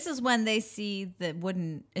 This is when they see the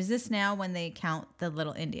wooden. Is this now when they count the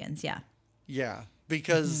little Indians? Yeah. Yeah,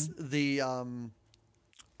 because the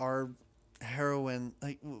our heroine,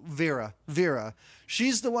 like Vera,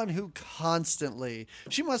 she's the one who constantly.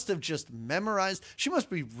 She must have just memorized. She must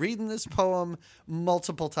be reading this poem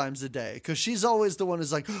multiple times a day because she's always the one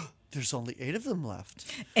who's like, oh, "There's only 8 of them left.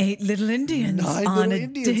 8 little Indians 9 on little a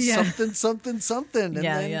Indians. day. Something, and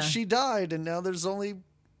then Yeah. she died, and now there's only."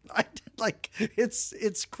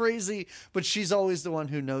 It's crazy, but she's always the one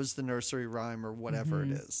who knows the nursery rhyme or whatever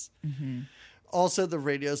it is. Also, the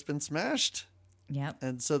radio's been smashed, Yep.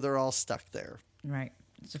 and so they're all stuck there. Right.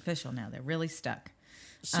 It's official now. They're really stuck.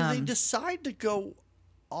 So they decide to go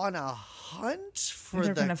on a hunt for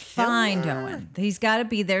They're the going to find killer? Owen. He's got to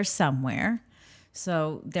be there somewhere.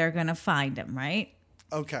 So they're going to find him, right?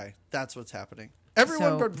 Okay, that's what's happening.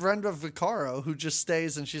 Everyone So- but Brenda Vaccaro, who just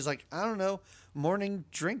stays, and she's like, I don't know, morning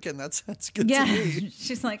drinking. That sounds good Yeah. to me.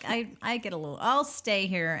 She's like, I get a little, I'll stay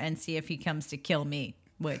here and see if he comes to kill me,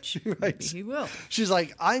 which maybe he will. She's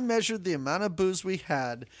like, I measured the amount of booze we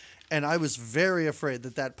had, and I was very afraid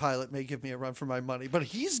that pilot may give me a run for my money. But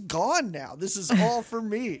he's gone now. This is all for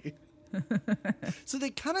me. So they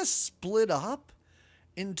kind of split up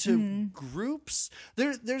into groups.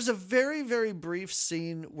 There's a very, very brief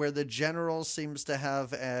scene where the general seems to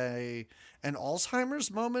have an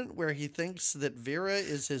Alzheimer's moment where he thinks that Vera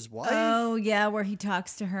is his wife. Oh, yeah, where he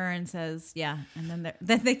talks to her and says, yeah. And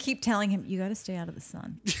then they keep telling him, you got to stay out of the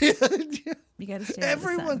sun. You got to stay out of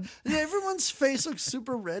the sun. Everyone's face looks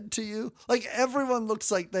super red to you. Like everyone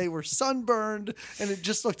looks like they were sunburned and it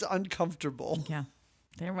just looked uncomfortable. Yeah.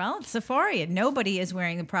 Well, it's Safari, and nobody is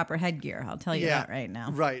wearing the proper headgear. I'll tell you that right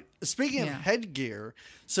now. Right. Speaking of Yeah. headgear,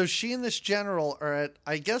 so she and this general are at,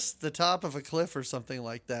 I guess, the top of a cliff or something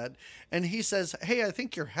like that. And he says, hey, I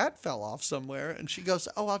think your hat fell off somewhere. And she goes,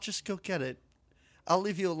 oh, I'll just go get it. I'll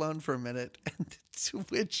leave you alone for a minute. And to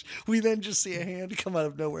which we then just see a hand come out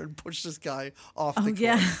of nowhere and push this guy off the cliff.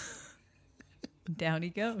 Yeah. Down he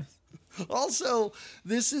goes. Also,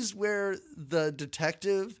 this is where the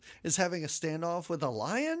detective is having a standoff with a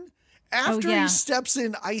lion after yeah. he steps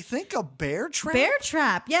in, I think, a bear trap. Bear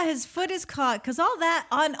trap. Yeah, his foot is caught because all of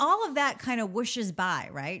that kind of whooshes by,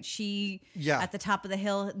 right? At the top of the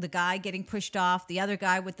hill, the guy getting pushed off, the other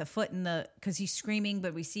guy with the foot because he's screaming,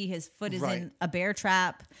 but we see his foot is in a bear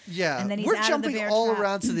trap. Yeah, and then he's we're out jumping of the bear all trap.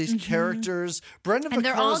 around to these characters. Brenda And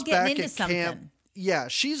they're all Vaccaro's getting back into at something. camp. Yeah,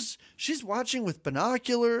 she's watching with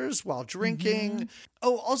binoculars while drinking.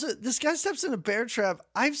 Oh, also, this guy steps in a bear trap.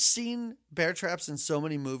 I've seen bear traps in so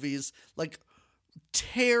many movies, like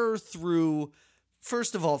tear through,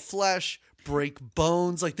 first of all, flesh, break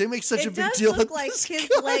bones. Like they make such a big It deal. does look of like this his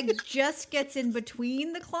guy. leg just gets in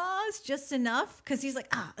between the claws, just enough, because he's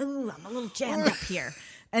like, I'm a little jammed up here.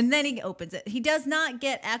 And then he opens it. He does not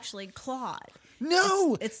get actually clawed.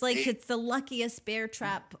 No, It's like it's the luckiest bear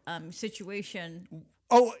trap situation.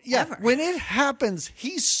 Oh, yeah. Ever. When it happens,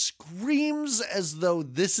 he screams as though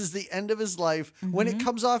this is the end of his life. When it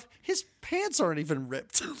comes off, his pants aren't even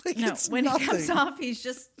ripped. Like, No, it's when nothing. he comes off, he's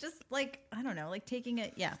just like, I don't know, like taking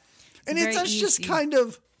it. Yeah. And very it's just easy. kind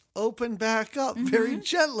of open back up very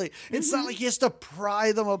gently. It's not like he has to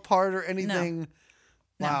pry them apart or anything. No,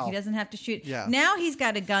 Wow. he doesn't have to shoot. Yeah. Now he's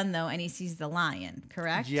got a gun, though, and he sees the lion,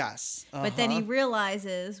 correct? Yes. But then he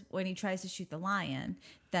realizes when he tries to shoot the lion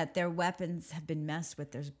that their weapons have been messed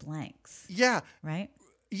with. There's blanks, Yeah. right?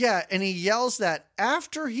 Yeah. And he yells that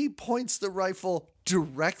after he points the rifle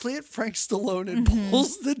directly at Frank Stallone and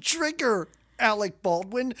pulls the trigger. Alec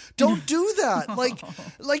Baldwin, don't do that.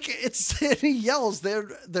 Like it's, and he yells,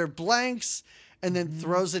 they're blanks, and then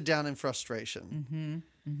throws it down in frustration.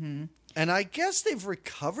 And I guess they've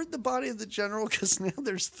recovered the body of the general because now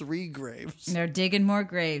there's 3 graves. They're digging more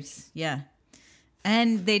graves. Yeah.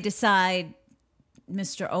 And they decide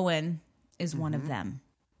Mr. Owen is one of them.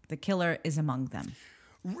 The killer is among them.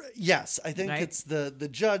 Yes, I think Right? it's the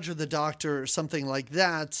judge or the doctor or something like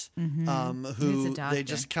that, who He's a doctor. they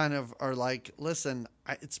just kind of are like, listen,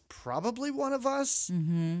 it's probably one of us.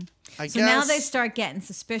 I So guess. now they start getting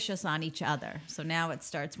suspicious on each other. So now it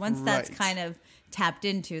starts, once that's Right. kind of tapped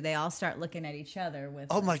into, they all start looking at each other with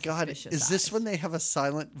Oh my God, suspicious is this eyes. when they have a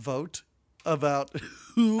silent vote about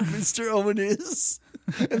who Mr. Owen is?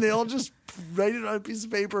 And they all just write it on a piece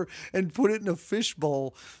of paper and put it in a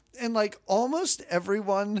fishbowl. And like almost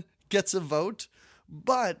everyone gets a vote,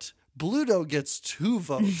 but Bluto gets 2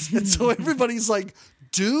 votes. And so everybody's like,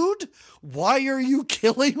 dude, why are you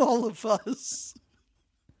killing all of us?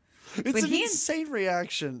 It's an insane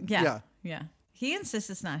reaction. Yeah. He insists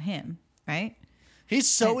it's not him, right? He's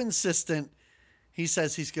so insistent. He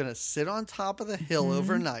says he's going to sit on top of the hill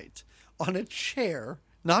overnight on a chair,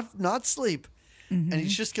 not sleep, and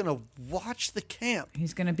he's just going to watch the camp.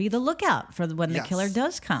 He's going to be the lookout for when the killer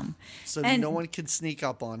does come. So and no one can sneak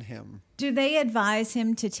up on him. Do they advise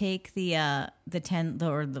him to take the 10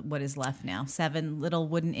 or what is left now, 7 little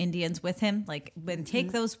wooden Indians with him? Like, when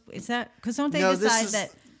take those, is that, because don't they decide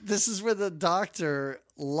that? This is where the doctor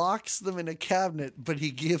locks them in a cabinet, but he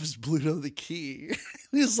gives Bluto the key.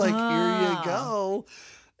 He's like, here you go.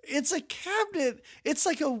 It's a cabinet. It's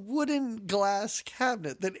like a wooden glass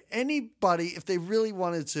cabinet that anybody, if they really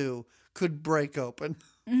wanted to, could break open.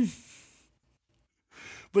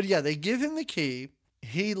 But yeah, they give him the key.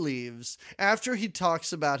 He leaves after he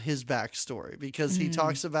talks about his backstory, because he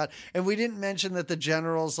talks about, and we didn't mention that the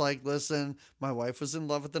general's like, listen, my wife was in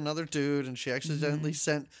love with another dude and she accidentally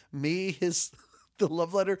sent me the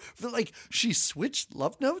love letter. Like, she switched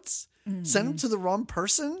love notes, sent him to the wrong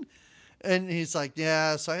person. And he's like,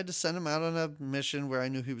 yeah, so I had to send him out on a mission where I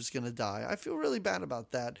knew he was going to die. I feel really bad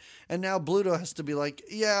about that. And now Bluto has to be like,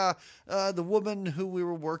 yeah, the woman who we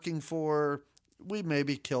were working for, we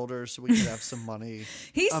maybe killed her so we could have some money.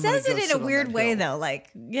 He says it in a weird way, though. Like,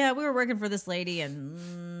 yeah, we were working for this lady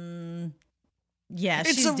and yeah,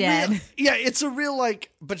 she's dead. It's a real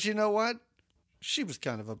like, but you know what? She was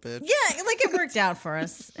kind of a bitch. Yeah, like it worked out for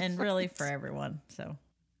us and really for everyone. So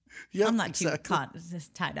yeah, I'm not too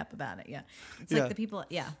just tied up about it. Yeah. It's like the people.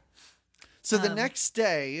 Yeah. So the next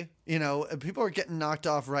day, people are getting knocked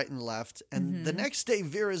off right and left. And the next day,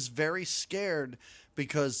 Vera's very scared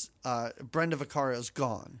because Brenda Vicario is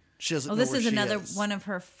gone. She doesn't know where she is. This is another one of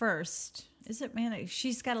her first. Is it, man?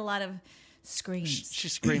 She's got a lot of screams. She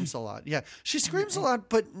screams a lot. Yeah. She screams a lot,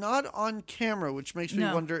 but not on camera, which makes me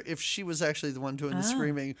wonder if she was actually the one doing the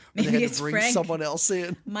screaming. Or they had to bring someone else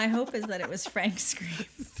in. My hope is that it was Frank's scream.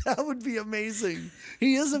 That would be amazing.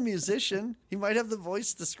 He is a musician. He might have the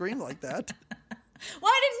voice to scream like that.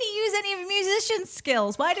 Why didn't he use any of musician's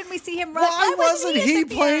skills? Why didn't we see him run? Why wasn't he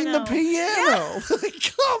playing the piano? Yeah.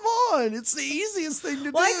 Come on. It's the easiest thing to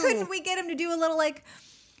do. Why couldn't we get him to do a little like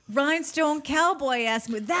rhinestone cowboy-esque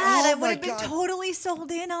with that? I would have been totally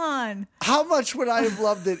sold in on. How much would I have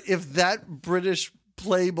loved it if that British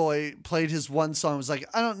playboy played his one song, was like,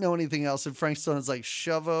 I don't know anything else, and Frank Stone is like,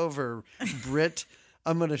 shove over, Brit.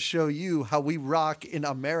 I'm going to show you how we rock in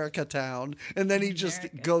America Town. And then he just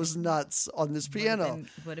goes nuts on this piano.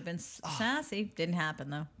 Would have been sassy. Didn't happen,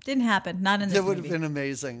 though. Didn't happen. Not in this movie. That would have been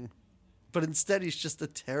amazing. But instead, he's just a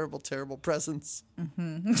terrible, terrible presence.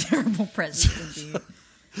 Mm-hmm. Terrible presence,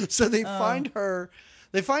 indeed. So they find her.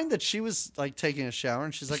 They find that she was like taking a shower,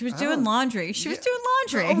 and she's like, she was doing laundry. She was doing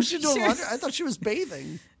laundry. Oh, was she doing laundry? I thought she was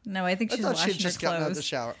bathing. No, I think she was washing her clothes. She had just gotten out of the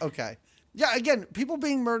shower. Okay. Yeah, again, people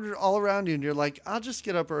being murdered all around you, and you're like, I'll just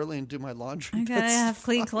get up early and do my laundry. I gotta have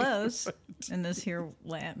clean clothes in this here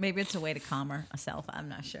land. Maybe it's a way to calm herself. I'm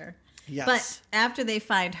not sure. Yes. But after they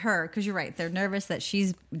find her, because you're right, they're nervous that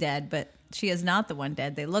she's dead, but she is not the one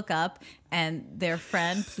dead. They look up, and their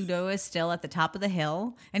friend Bluto is still at the top of the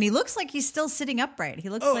hill, and he looks like he's still sitting upright. He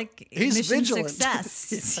looks like he's mission vigilant.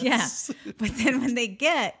 Success. Yes. Yeah. But then when they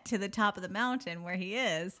get to the top of the mountain where he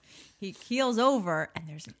is, he keels over, and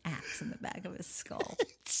there's an axe in the back of his skull.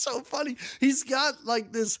 It's so funny. He's got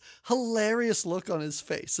like this hilarious look on his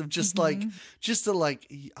face of just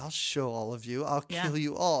I'll show all of you. I'll kill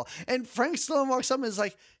you all. And Frank Stallone walks up and is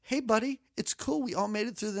like, hey, buddy, it's cool. We all made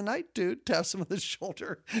it through the night, dude. Taps him on the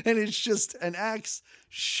shoulder. And it's just an axe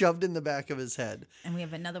shoved in the back of his head. And we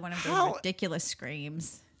have another one of those ridiculous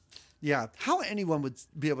screams. Yeah. How anyone would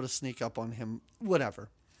be able to sneak up on him, whatever.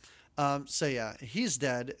 So yeah, he's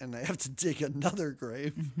dead, and they have to dig another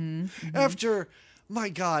grave. After, my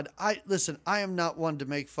God, I am not one to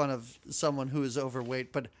make fun of someone who is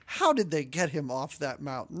overweight, but how did they get him off that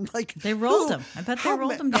mountain? Like, they rolled him. I bet they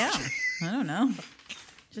rolled him down. I don't know.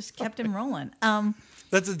 Just kept him rolling.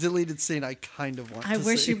 That's a deleted scene I kind of want to see. I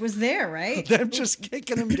wish it was there, right? Them just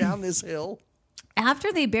kicking him down this hill.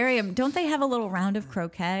 After they bury him, don't they have a little round of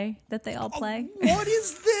croquet that they all play? What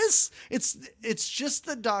is this? It's just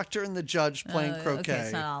the doctor and the judge playing croquet. Okay,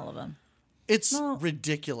 it's not all of them. It's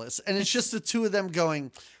ridiculous. And it's just the two of them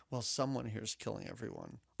going, well, someone here's killing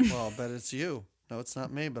everyone. Well, I'll bet it's you. No, it's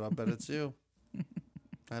not me, but I'll bet it's you.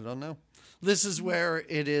 I don't know. This is where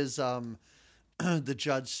it is the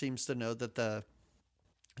judge seems to know that the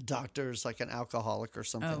doctor's like an alcoholic or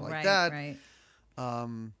something like right, that. right.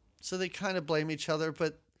 So they kind of blame each other,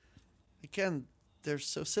 but again, they're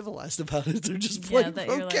so civilized about it. They're just like, that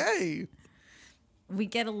you're okay. We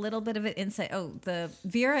get a little bit of an insight. Oh, the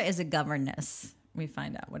Vera is a governess. We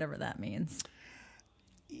find out whatever that means.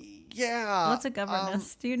 Yeah. What's a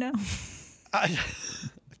governess? Do you know?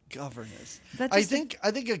 Governess. That I just think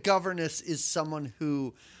a governess is someone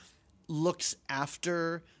who looks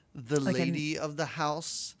after the lady of the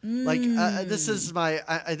house. Like this is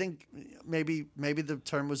I think maybe the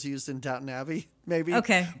term was used in Downton Abbey. Maybe.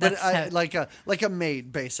 Okay, But that's like a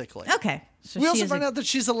maid basically. Okay. So We she also is find out that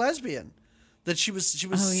she's a lesbian. That she was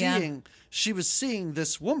yeah. seeing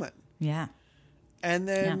this woman. Yeah. And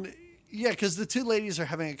then because the two ladies are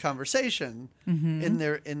having a conversation in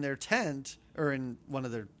their tent or in one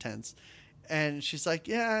of their tents, and she's like,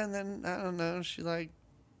 yeah, and then I don't know, she like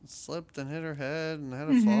slipped and hit her head and had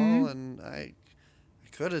a fall, and I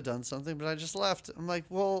could have done something, but I just left. I'm like,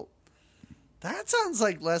 well, that sounds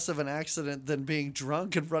like less of an accident than being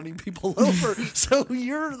drunk and running people over. So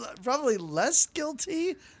you're probably less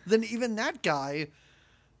guilty than even that guy,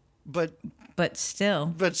 but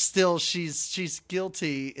still, she's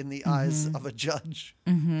guilty in the eyes of a judge.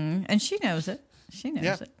 and she knows it. She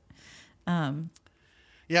knows it.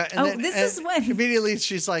 Yeah. And is when immediately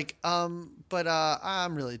she's like, but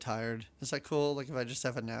I'm really tired. Is that cool? Like if I just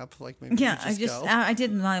have a nap, like maybe we could go? I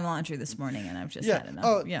did my laundry this morning and I've just had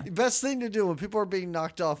enough. The best thing to do when people are being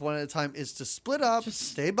knocked off one at a time is to split up,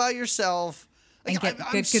 stay by yourself, and get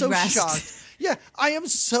I'm good so rest. shocked. Yeah, I am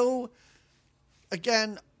so.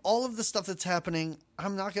 Again, all of the stuff that's happening,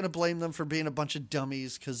 I'm not going to blame them for being a bunch of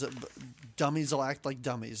dummies because dummies will act like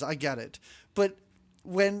dummies. I get it. But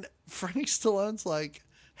when Frank Stallone's like,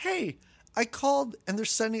 hey, I called and they're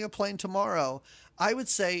sending a plane tomorrow, I would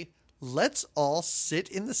say, let's all sit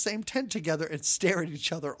in the same tent together and stare at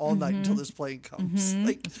each other all night until this plane comes.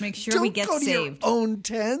 Like, let's make sure don't we get go to your saved. own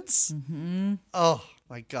tents. Oh,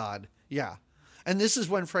 my God. Yeah. And this is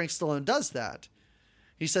when Frank Stallone does that.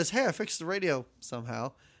 He says, hey, I fixed the radio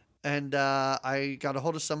somehow. And I got a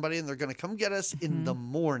hold of somebody, and they're going to come get us in the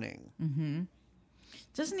morning.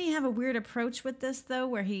 Doesn't he have a weird approach with this, though,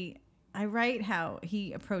 where I write how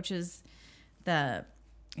he approaches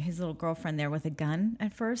his little girlfriend there with a gun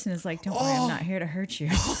at first and is like, don't worry, I'm not here to hurt you.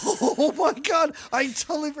 Oh, my God. I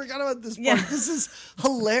totally forgot about this part. Yeah. This is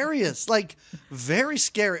hilarious. Like, very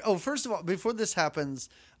scary. Oh, first of all, before this happens,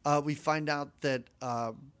 we find out that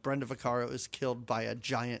Brenda Vaccaro is killed by a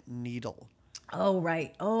giant needle. Oh,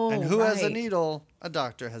 right. Oh, and who has a needle? A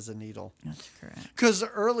doctor has a needle. That's correct. Because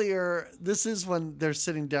earlier, this is when they're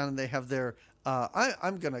sitting down and they have their,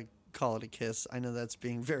 I'm going to call it a kiss. I know that's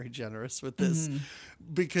being very generous with this.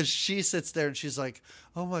 Because she sits there and she's like,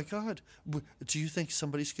 oh my God, do you think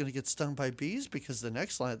somebody's going to get stung by bees? Because the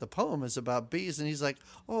next line of the poem is about bees. And he's like,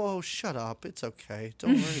 oh, shut up. It's okay.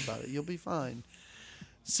 Don't worry about it. You'll be fine.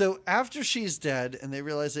 So after she's dead and they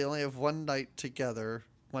realize they only have one night together,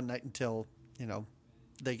 one night until,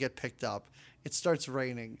 they get picked up, it starts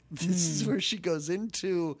raining. This is where she goes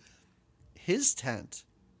into his tent.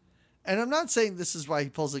 And I'm not saying this is why he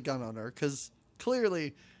pulls a gun on her, because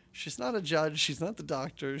clearly she's not a judge, she's not the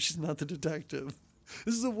doctor, she's not the detective.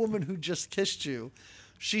 This is a woman who just kissed you.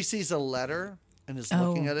 She sees a letter and is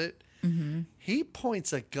looking at it. He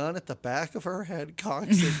points a gun at the back of her head,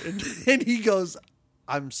 cocks it, and he goes,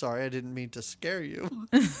 I'm sorry, I didn't mean to scare you.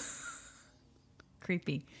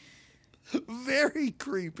 Creepy. Very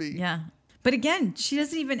creepy. Yeah. But again, she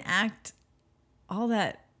doesn't even act all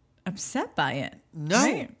that upset by it. No.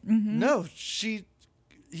 Right? No.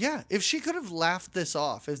 If she could have laughed this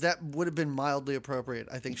off, if that would have been mildly appropriate,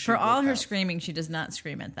 I think she For would all her have. screaming, she does not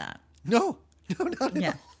scream at that. No, not at Yeah.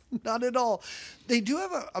 all. Not at all. They do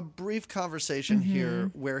have a brief conversation here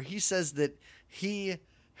where he says that he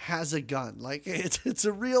has a gun. Like, it's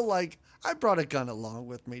a real, like, I brought a gun along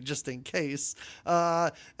with me just in case.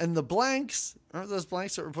 And the blanks, remember those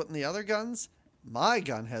blanks that were put in the other guns? My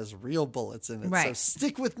gun has real bullets in it. Right. So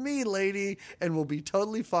stick with me, lady, and we'll be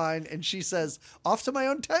totally fine. And she says, off to my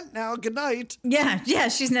own tent now. Good night. Yeah.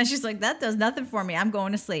 She's like, that does nothing for me. I'm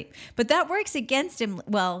going to sleep. But that works against him.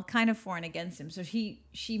 Well, kind of for and against him. So he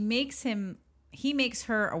makes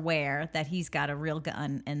her aware that he's got a real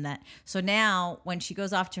gun and that. So now when she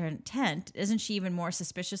goes off to her tent, isn't she even more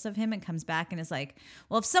suspicious of him and comes back and is like,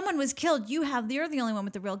 well, if someone was killed, you're the only one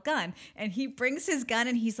with the real gun. And he brings his gun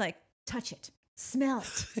and he's like, touch it. Smell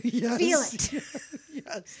it. Yes. Feel it.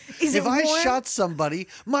 Yes. Is if it I warm? shot somebody,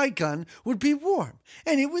 my gun would be warm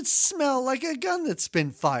and it would smell like a gun that's been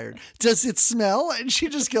fired. Does it smell? And she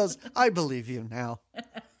just goes, I believe you now.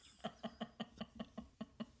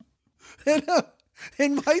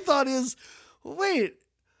 And my thought is, wait,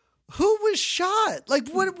 who was shot? Like,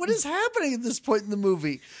 what is happening at this point in the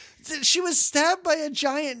movie? She was stabbed by a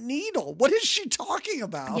giant needle. What is she talking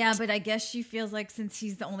about? Yeah, but I guess she feels like since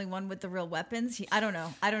he's the only one with the real weapons, I don't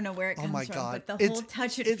know. I don't know where it comes Oh my from. God. But the whole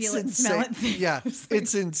touch it, feel it, insane. smell it thing. Yeah,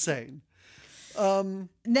 it's insane.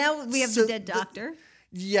 Now we have So the dead doctor.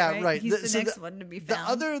 Yeah, right. He's the next one to be The found.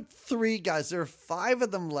 other three guys, there are 5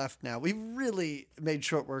 of them left now. We really made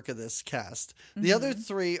short work of this cast. The other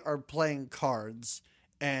 3 are playing cards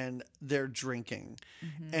and they're drinking.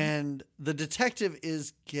 And the detective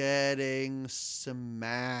is getting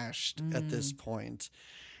smashed at this point.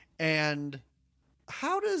 And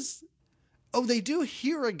how does... Oh, they do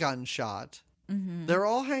hear a gunshot. They're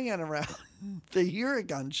all hanging around. They hear a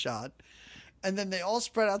gunshot. And then they all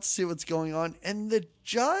spread out to see what's going on. And the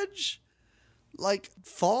judge, like,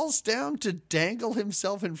 falls down to dangle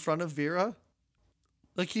himself in front of Vera.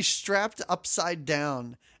 Like, he's strapped upside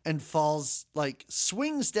down and falls, like,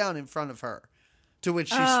 swings down in front of her. To which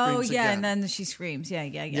she screams again. And then she screams.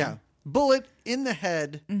 Yeah. Bullet in the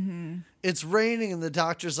head. It's raining, and the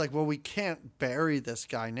doctor's like, well, we can't bury this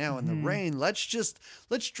guy now in the rain. Let's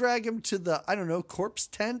drag him to the, I don't know, corpse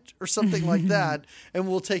tent or something like that, and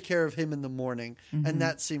we'll take care of him in the morning. And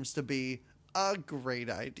that seems to be a great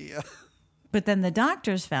idea. But then the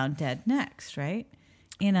doctor's found dead next, right?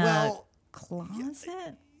 In a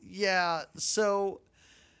closet? Yeah, so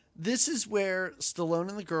this is where Stallone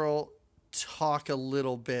and the girl talk a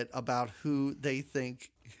little bit about who they think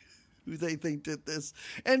did this.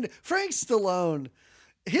 And Frank Stallone,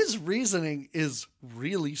 his reasoning is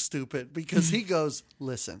really stupid because he goes,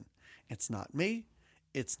 listen, it's not me.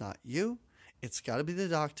 It's not you. It's got to be the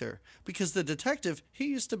doctor because the detective, he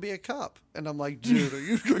used to be a cop. And I'm like, dude,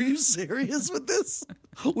 are you serious with this?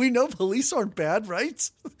 We know police aren't bad, right?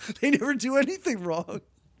 They never do anything wrong.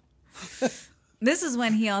 This is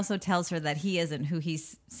when he also tells her that he isn't who he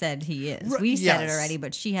said he is. Right, We said it yes. already,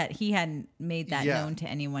 but he hadn't made that Yeah. known to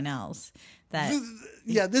anyone else. That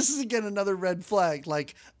Yeah, this is again another red flag.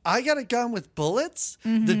 Like, I got a gun with bullets.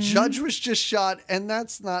 The judge was just shot, and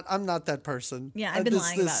I'm not that person. yeah, I've been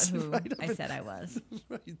lying this- about who right, I said I was.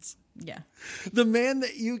 right. Yeah. The man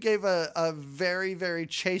that you gave a very, very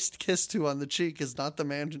chaste kiss to on the cheek is not the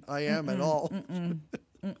man I am at all.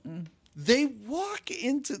 They walk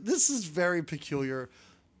into, this is very peculiar.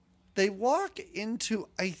 They walk into,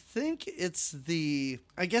 I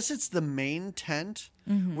guess it's the main tent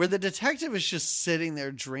where the detective is just sitting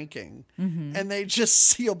there drinking and they just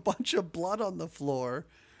see a bunch of blood on the floor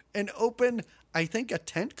and open, I think, a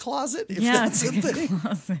tent closet. If that's it's a a thing.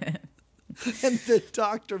 closet. And the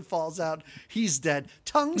doctor falls out. He's dead.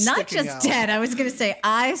 Tongue Not sticking just out. dead. I was going to say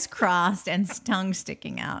eyes crossed and tongue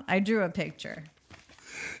sticking out. I drew a picture.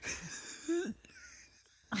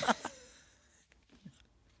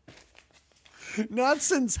 Not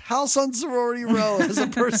since House on Sorority Row has a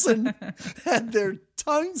person had their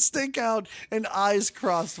tongue stick out and eyes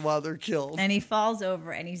crossed while they're killed. And he falls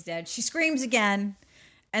over and he's dead. She screams again.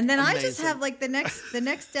 And then I just Amazing. have like the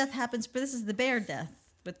next death happens, but this is the bear death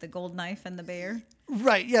with the gold knife and the bear.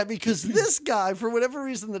 Right, yeah, because this guy, for whatever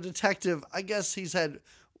reason, the detective, I guess he's had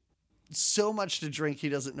so much to drink he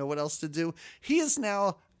doesn't know what else to do. He is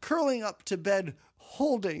now curling up to bed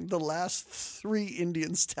holding the last 3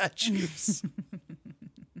 Indian statues.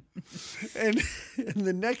 and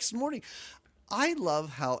the next morning, I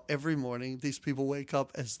love how every morning these people wake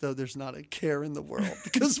up as though there's not a care in the world.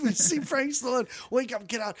 Because we see Frank Stallone wake up,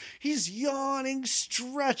 get out. He's yawning,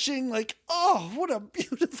 stretching, like, oh, what a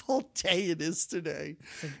beautiful day it is today.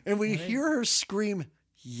 And we hear her scream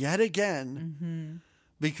yet again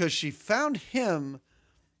because she found him,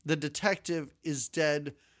 the detective, is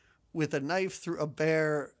dead with a knife through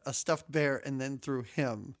a stuffed bear, and then through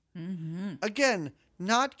him. Again,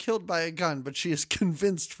 not killed by a gun, but she is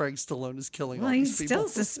convinced Frank Stallone is killing all these He's people.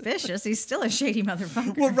 still suspicious. He's still a shady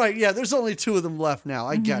motherfucker. Well, right, yeah, there's only 2 of them left now.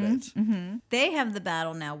 I get it. They have the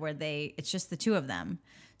battle now where it's just the 2 of them.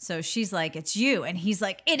 So she's like, it's you. And he's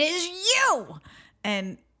like, it is you.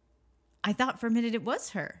 And I thought for a minute it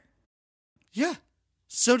was her. Yeah,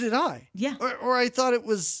 so did I. Yeah. Or I thought it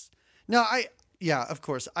was... No, yeah, of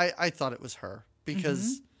course. I thought it was her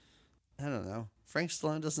because, I don't know, Frank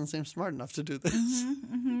Stallone doesn't seem smart enough to do this.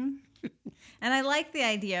 And I like the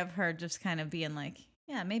idea of her just kind of being like,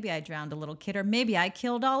 yeah, maybe I drowned a little kid, or maybe I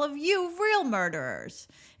killed all of you real murderers.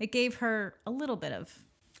 It gave her a little bit of...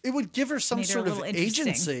 It would give her some Made her sort a of little interesting.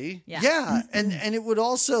 agency. Yeah. And it would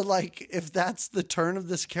also, like, if that's the turn of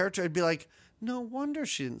this character, I'd be like, no wonder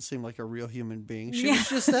she didn't seem like a real human being. She was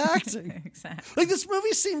just acting. Exactly. Like, this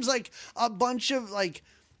movie seems like a bunch of, like,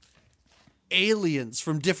 aliens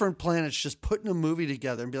from different planets just put in a movie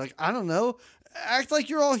together and be like, I don't know, act like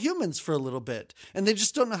you're all humans for a little bit. And they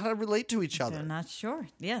just don't know how to relate to each other. They're not sure.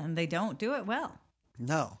 Yeah, and they don't do it well.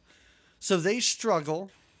 No. So they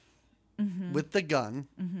struggle with the gun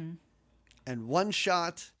and one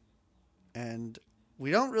shot, and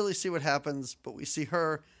we don't really see what happens, but we see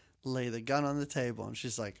her lay the gun on the table, and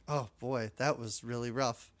she's like, oh boy, that was really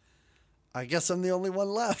rough. I guess I'm the only one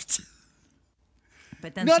left.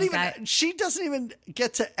 But then she doesn't even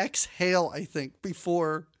get to exhale, I think,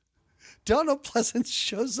 before Donna Pleasance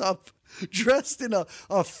shows up dressed in a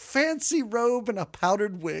fancy robe and a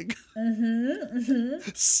powdered wig.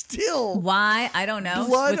 Still. Why? I don't know.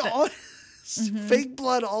 Blood on fake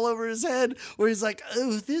blood all over his head, where he's like,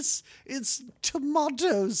 oh, it's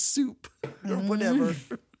tomato soup or whatever.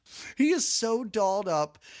 He is so dolled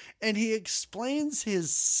up, and he explains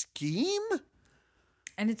his scheme.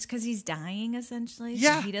 And it's because he's dying, essentially.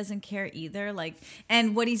 Yeah. So he doesn't care either.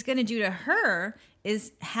 And what he's going to do to her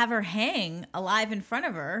is have her hang alive in front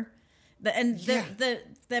of her. The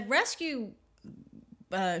rescue.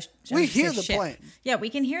 We hear the plane. Yeah, we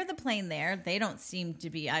can hear the plane there. They don't seem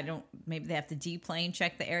to be. Maybe they have to deplane,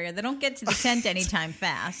 check the area. They don't get to the tent anytime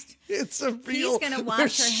fast. It's a real. He's going to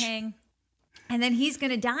watch her hang. And then he's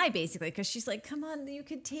going to die, basically, because she's like, come on,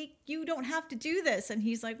 you don't have to do this. And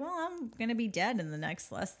he's like, well, I'm going to be dead in the next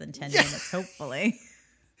less than 10 minutes, hopefully.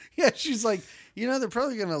 Yeah, she's like, they're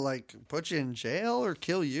probably going to, put you in jail or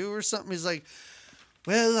kill you or something. He's like,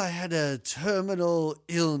 well, I had a terminal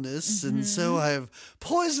illness, and so I've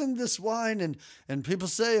poisoned this wine, and people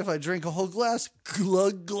say if I drink a whole glass,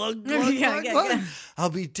 glug, glug, glug, glug, glug, I'll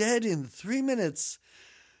be dead in 3 minutes.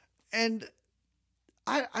 And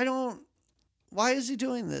I don't... Why is he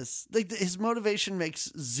doing this? His motivation makes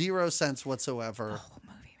zero sense whatsoever. The whole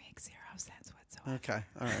movie makes zero sense whatsoever. Okay.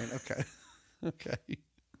 All right. Okay. Okay.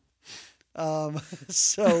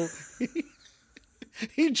 So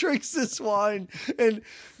he drinks this wine and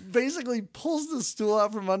basically pulls the stool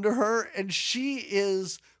out from under her. And she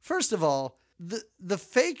is, first of all, the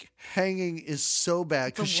fake hanging is so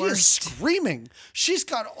bad because she is screaming. She's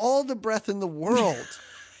got all the breath in the world.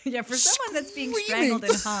 Yeah, for someone that's being strangled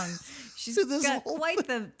and hung. She's got quite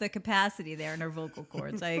the capacity there in her vocal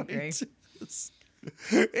cords. I agree.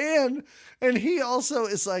 And he also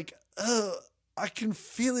is like, oh, I can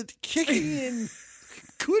feel it kicking in.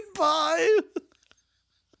 Goodbye.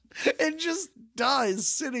 And just dies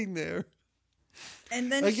sitting there.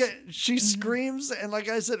 And then again, she screams, and like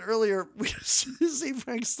I said earlier, we see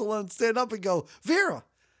Frank Stallone stand up and go, Vera.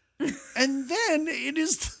 And then it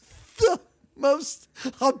is the most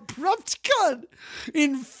abrupt cut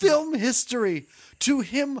in film history to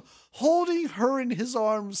him holding her in his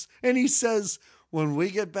arms, and he says, when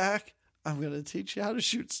we get back, I'm going to teach you how to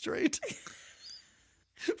shoot straight.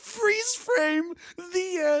 Freeze frame,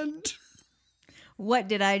 the end. What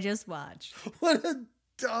did I just watch? What a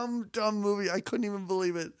dumb movie. I couldn't even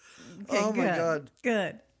believe it. Okay, oh my God.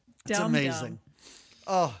 Good. It's amazing.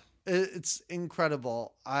 Oh, it's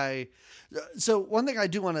incredible. So one thing I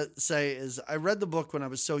do want to say is I read the book when I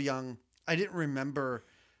was so young. I didn't remember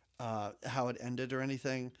how it ended or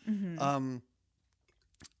anything.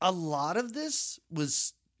 A lot of this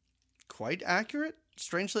was quite accurate,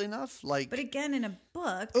 strangely enough. But again, in a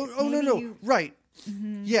book. No. Right.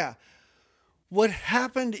 Yeah. What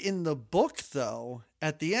happened in the book, though,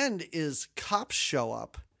 at the end is cops show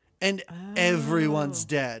up and everyone's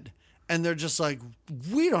dead. And they're just like,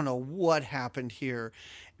 we don't know what happened here.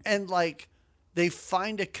 And they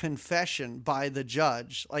find a confession by the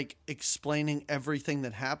judge, explaining everything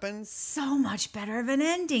that happened. So much better of an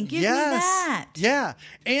ending. Give me that. Yeah.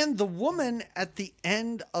 And the woman at the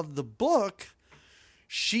end of the book,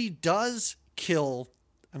 she does kill,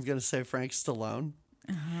 I'm going to say Frank Stallone.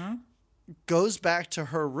 Goes back to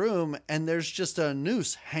her room, and there's just a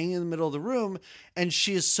noose hanging in the middle of the room, and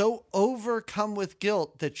she is so overcome with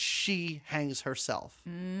guilt that she hangs herself.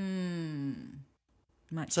 Much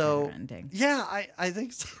better ending. Yeah, I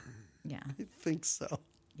think so. Yeah. I think so.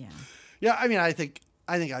 Yeah. Yeah, I mean, I think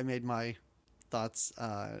I made my thoughts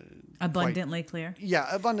abundantly clear. Yeah,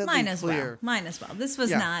 abundantly clear. Mine as well. This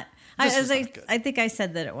was not. I think I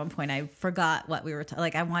said that at one point. I forgot what we were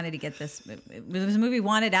I wanted to get this. It was a movie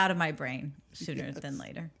wanted out of my brain sooner than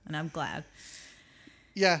later, and I'm glad.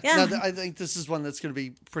 Yeah. No, I think this is one that's going to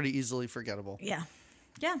be pretty easily forgettable. Yeah.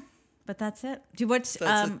 But that's it. That's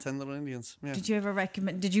it. 10 Little Indians. Yeah. Did you ever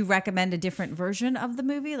recommend a different version of the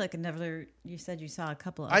movie? You said you saw a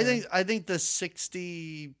couple of. I think the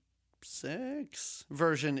 60 6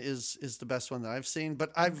 version is the best one that I've seen,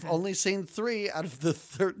 but I've only seen 3 out of the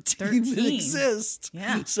 13 that exist.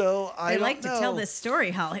 Yeah. So I don't like know. to tell this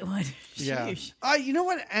story, Hollywood. Yeah. Sheesh. You know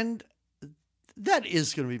what? And that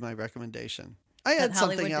is going to be my recommendation. I had That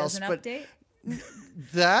something Hollywood else, does an but update?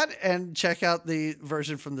 that and check out the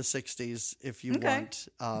version from the 60s if you Okay. want.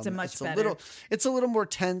 It's a much better. It's a little more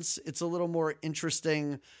tense. It's a little more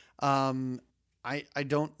interesting. I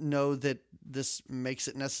don't know that this makes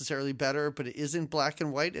it necessarily better, but it is in black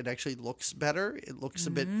and white. It actually looks better. It looks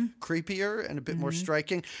a bit creepier and a bit more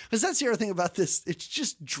striking. Because that's the other thing about this. It's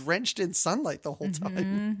just drenched in sunlight the whole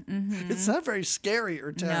time. It's not very scary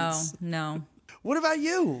or tense. No. What about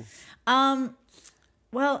you?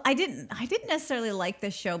 Well, I didn't necessarily like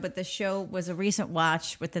this show, but the show was a recent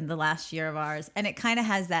watch within the last year of ours, and it kind of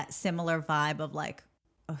has that similar vibe of like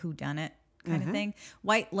a whodunit kind of thing.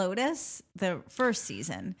 White Lotus, the first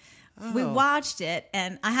season. We watched it,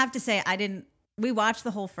 and I have to say we watched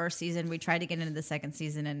the whole first season. We tried to get into the second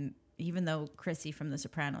season, and even though Chrissy from The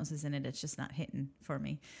Sopranos is in it, it's just not hitting for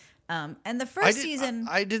me. And the first season,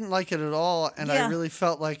 I didn't like it at all, and Yeah. I really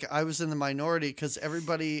felt like I was in the minority because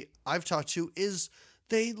everybody I've talked to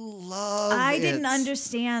they love I it. didn't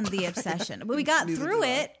understand the obsession. But we got Neither through did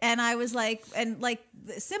I. it, and I was like,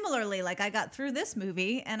 similarly, like I got through this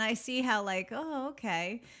movie, and I see how oh,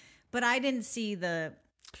 okay. But I didn't see the.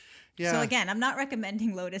 Yeah. So again, I'm not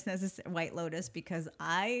recommending White Lotus because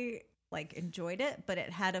I enjoyed it, but it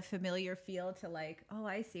had a familiar feel to oh,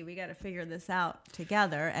 I see, we got to figure this out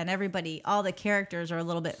together, and all the characters are a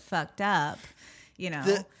little bit fucked up,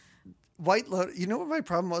 White Lotus. You know what my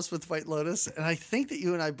problem was with White Lotus? And I think that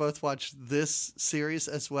you and I both watched this series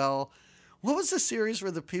as well. What was the series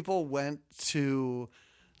where the people went to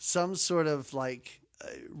some sort of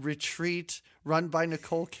retreat run by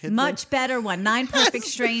Nicole Kidman? Much better one. 9 Perfect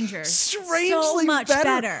Strangers. Strangely so much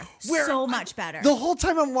better. Where So much better. The whole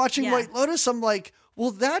time I'm watching Yeah. White Lotus, I'm like,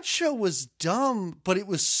 well, that show was dumb, but it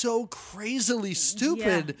was so crazily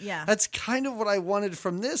stupid. Yeah. That's kind of what I wanted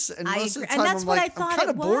from this. And I most of the agree. time, And that's I'm what I like, I'm thought kind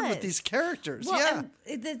of it bored was. with these characters. Well, yeah.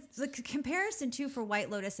 and the comparison too for White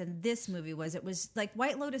Lotus and this movie was like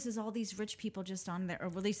White Lotus is all these rich people just on their, or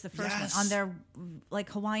at least the first Yes. one, on their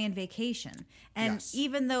Hawaiian vacation. And Yes.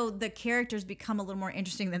 even though the characters become a little more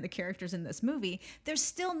interesting than the characters in this movie, they're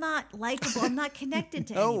still not likable and not connected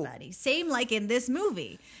to No. anybody. Same like in this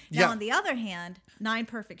movie. Now, Yeah. on the other hand, 9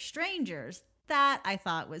 Perfect Strangers. That I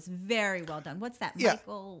thought was very well done. What's that? Yeah.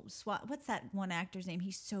 Michael Swat. What's that one actor's name?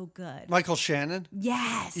 He's so good. Michael Shannon.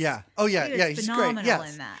 Yes. Yeah. Oh, yeah. He was Yeah. He's great. phenomenal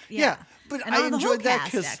Yes. in that. Yeah. But And I all the whole enjoyed that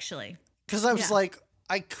cast, actually. because I was Yeah. like,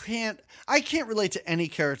 I can't relate to any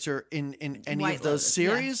character in any White of those Lotus, yeah.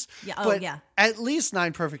 series. Yeah. Oh, but yeah. at least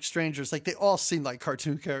 9 Perfect Strangers, they all seem like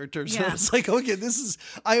cartoon characters. So Yeah. it's like, okay, this is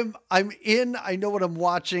I'm in. I know what I'm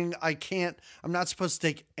watching. I'm not supposed to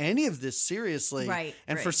take any of this seriously. Right,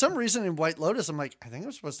 And for right. some reason in White Lotus, I'm like, I think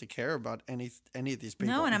I'm supposed to care about any of these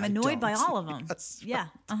people. No, and I'm I annoyed by don't. all of them. Yes. Yeah.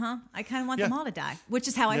 I kind of want Yeah. them all to die, which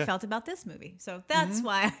is how I Yeah. felt about this movie. So that's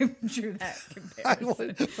why I drew that I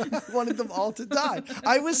comparison. wanted them all to die.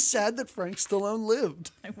 I was sad that Frank Stallone lived.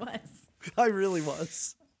 I was. I really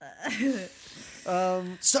was.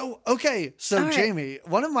 So All right. Jamie,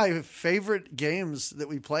 one of my favorite games that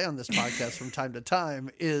we play on this podcast from time to time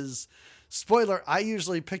is spoiler. I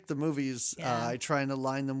usually pick the movies. Yeah. I try and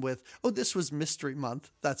align them with, this was Mystery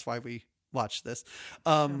Month. That's why we watch this.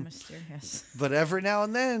 So mysterious. But every now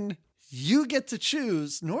and then you get to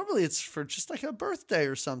choose. Normally it's for just a birthday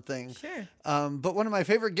or something. Sure. But one of my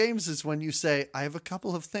favorite games is when you say, I have a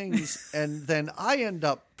couple of things, and then I end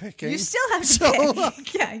up picking. You still have to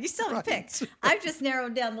pick. Yeah, you still have to Right. pick. I've just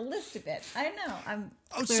narrowed down the list a bit. I know. I'm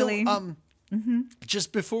Oh, clearly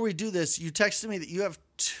just before we do this, you texted me that you have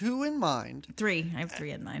 2 in mind. 3. I have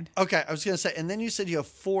 3 in mind. Okay, I was going to say, and then you said you have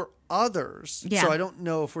 4 others. Yeah. So I don't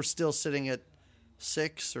know if we're still sitting at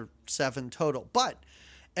 6 or 7 total.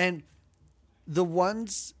 And the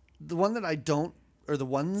ones that I don't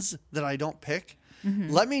pick,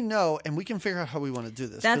 let me know, and we can figure out how we want to do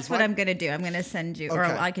this. That's what I'm going to do. I'm going to send you, or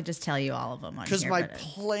Okay. I could just tell you all of them on here. Because my but,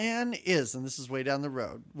 plan is, and this is way down the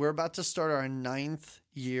road, we're about to start our 9th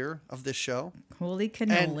year of this show. holy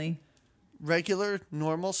cannoli. Regular,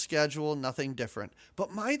 normal schedule, nothing different.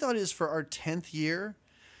 But my thought is for our 10th year,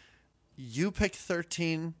 you pick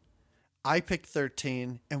 13, I pick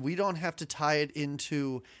 13, and we don't have to tie it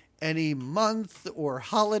into any month or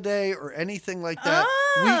holiday or anything like that.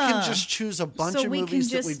 We can just choose a bunch So of we can movies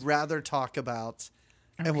that just- we'd rather talk about,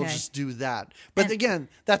 and we'll Okay. just do that. But And- again,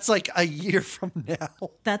 that's a year from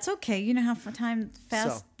now. That's okay. You know how time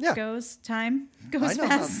fast So, yeah. goes? Time goes I know.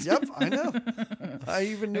 fast. Yep, I know. I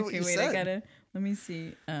even knew what Okay, you wait, said. I gotta Let me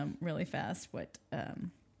see really fast what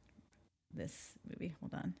this movie.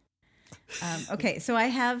 Hold on. Okay, so I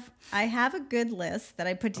have a good list that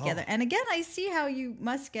I put together, and again, I see how you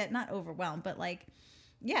must get not overwhelmed, but like,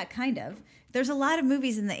 yeah, kind of. There's a lot of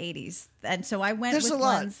movies in the '80s, and so I went. There's with a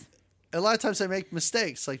lot. ones. A lot of times I make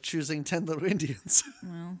mistakes, like choosing 10 Little Indians.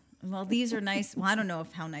 Well, these are nice. Well, I don't know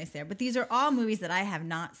how nice they are, but these are all movies that I have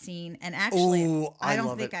not seen, and actually, Ooh, I I don't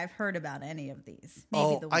love think it. I've heard about any of these.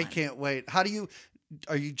 Maybe the one. I can't wait.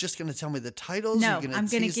 Are you just going to tell me the titles? No, Are you I'm going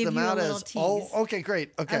to tease give them you a out little as, tease. Oh, okay,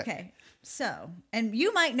 great. Okay. So, and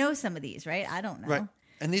you might know some of these, right? I don't know. Right.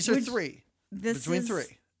 And these are three. Between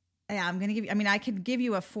three. Yeah, I'm going to give you, I mean, I could give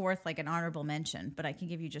you a fourth, like an honorable mention, but I can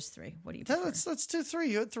give you just three. What do you prefer? Let's do three.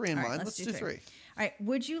 You had three in All right, mind. Let's do three. All right.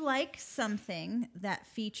 Would you like something that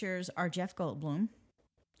features our Jeff Goldblum?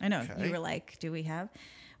 I know Okay. you were like, do we have?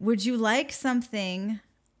 Would you like something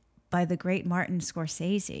by the great Martin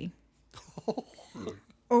Scorsese?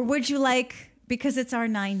 Or would you like, because it's our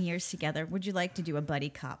 9 years together, would you like to do a buddy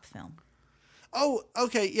cop film? Oh,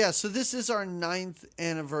 okay. Yeah. So this is our 9th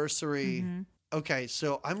anniversary. Mm-hmm. Okay.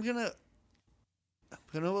 So I'm going to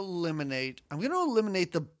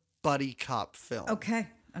eliminate the buddy cop film. Okay,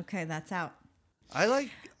 that's out. I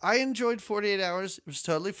enjoyed 48 Hours. It was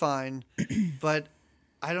totally fine. But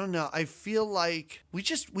I don't know. I feel like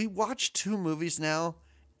we watched 2 movies now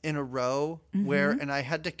in a row and I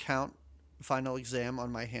had to count Final Exam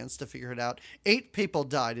on my hands to figure it out. 8 people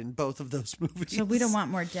died in both of those movies. So we don't want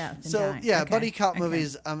more death. And So dying. yeah, Okay, buddy cop okay.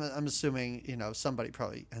 movies. I'm assuming somebody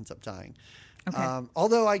probably ends up dying. Okay.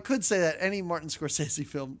 Although I could say that any Martin Scorsese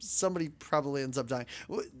film, somebody probably ends up dying.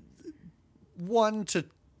 1 to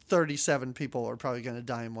 37 people are probably going to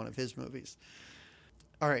die in one of his movies.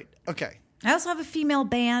 All right. Okay. I also have a female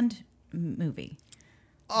band movie.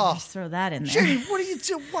 Oh, Just throw that in there. Jenny, what are you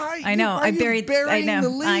doing? Why? I know. Why are you burying the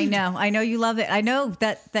lead? I know you love it. I know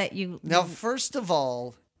that you. Now, first of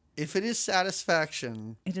all, if it is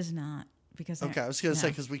Satisfaction, It is not because okay, I was going to say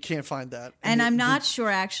because we can't find that, and the- I'm not sure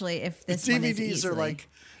actually if this the one is DVDs easily. are like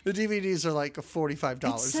the DVDs are like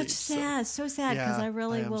 $45 It's such each. sad, so sad because Yeah, I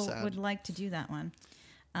really I am sad. would like to do that one.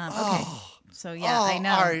 Okay, so yeah, I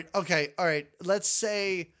know. All right, okay, all right. Let's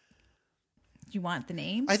say You want the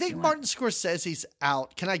names? I think You want- Martin Scorsese's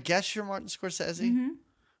out. Can I guess you're Martin Scorsese? Mm-hmm.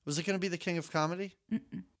 Was it going to be the King of Comedy?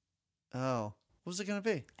 Oh, what was it going to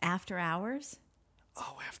be? After Hours.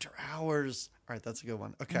 Oh, After Hours. All right, that's a good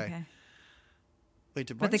one. Okay. Wait,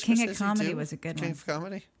 did But Martin the King of Scorsese Comedy do was a good King one. of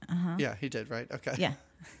Comedy? Uh-huh. Yeah, he did, right? Okay. Yeah.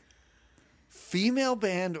 Female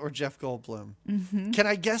band or Jeff Goldblum? Mm-hmm. Can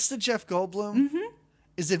I guess the Jeff Goldblum? Mm-hmm.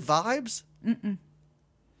 Is it Vibes?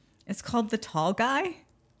 It's called The Tall Guy.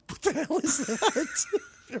 What the hell is that?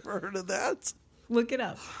 Never heard of that. Look it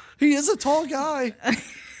up. He is a tall guy.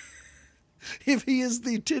 If he is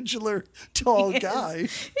the titular tall guy.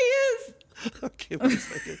 He is. Okay, wait a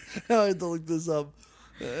second. I had to look this up.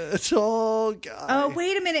 Tall guy. Oh,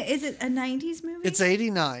 wait a minute. Is it a 90s movie? It's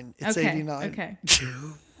 89. It's Okay, 89. okay.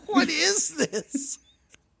 What is this?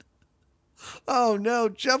 Oh no,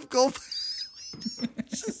 Jeff Goldblum.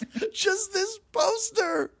 just this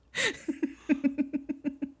poster.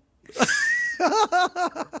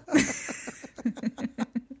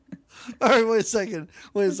 All right, wait a second.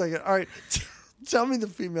 All right, tell me the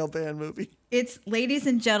female band movie. It's Ladies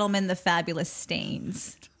and Gentlemen, The Fabulous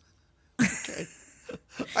Stains. Okay,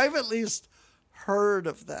 I've at least heard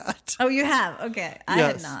of that. Oh, you have? Okay. I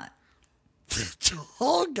had Yes. not.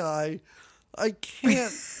 Tall guy. I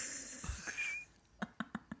can't.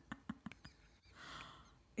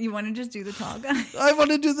 You want to just do The Tall Guy? I want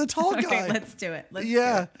to do the tall guy. Okay, let's do it. Let's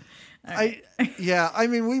Yeah. do it. I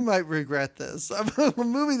mean, we might regret this. A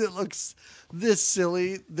movie that looks this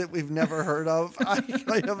silly that we've never heard of.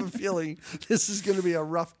 I have a feeling this is going to be a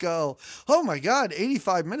rough go. Oh my God,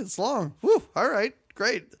 85 minutes long. Woo, all right,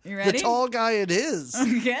 great. You ready? The Tall Guy it is.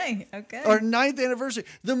 Okay. Our 9th anniversary.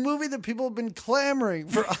 The movie that people have been clamoring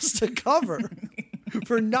for us to cover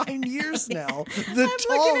for 9 years now. The I'm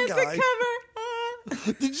Tall looking at Guy. the cover.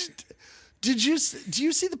 Do you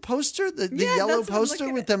see the poster? The Yeah, yellow that's what I'm poster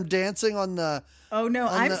looking with at. them dancing on the Oh no,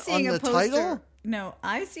 on I'm the- seeing on a the poster. title? No,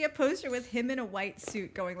 I see a poster with him in a white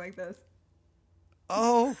suit going like this.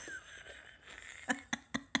 Oh.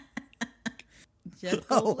 Jeff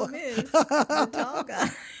Goldblum is the tall guy.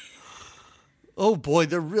 Oh boy,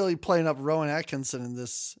 they're really playing up Rowan Atkinson in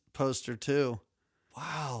this poster too.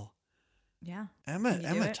 Wow. Yeah. Emma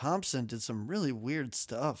Can you do it? Thompson did some really weird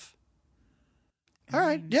stuff. All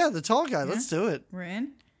right, yeah, the tall guy. Let's do it. We're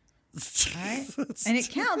in. All right. Let's And it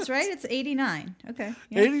do counts, right? It's 89. Okay.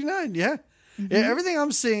 Yeah. 89, yeah. Yeah, everything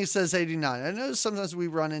I'm seeing says 89. I know sometimes we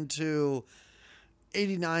run into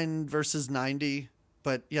 89 versus 90.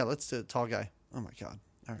 But yeah, let's do it. Tall guy. Oh my God.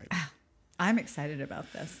 All right. I'm excited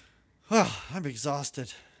about this. Oh, I'm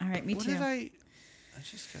exhausted. All right, me What too. did I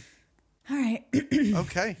just got... All right.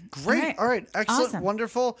 Okay, great. All right, excellent, Awesome.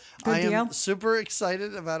 wonderful. Good I am deal. super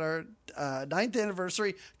excited about our 9th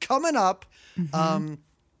anniversary coming up.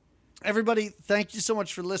 Everybody, thank you so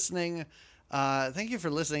much for listening. Thank you for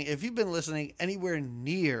listening. If you've been listening anywhere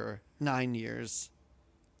near 9 years,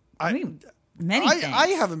 Many I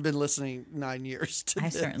things. haven't been listening 9 years to I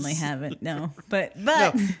this. certainly haven't. No, but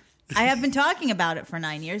No. I have been talking about it for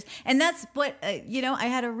 9 years, and that's what I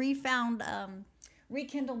had a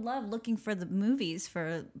rekindled love looking for the movies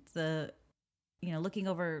for the. Looking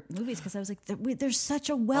over movies because I was like, there's such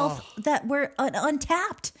a wealth that we're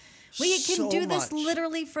untapped. We can So do this much.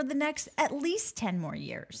 literally for the next at least 10 more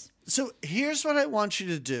years. So here's what I want you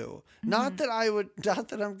to do. Not that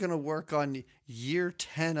I'm going to work on year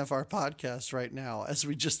 10 of our podcast right now as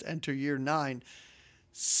we just enter year 9.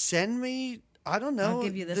 Send me, I don't know, I'll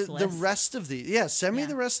give you this the list. rest of these. Yeah, send me Yeah.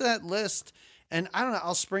 the rest of that list. And I don't know,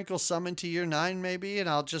 I'll sprinkle some into year 9 maybe, and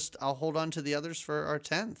I'll hold on to the others for our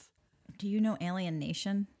 10th. Do you know Alien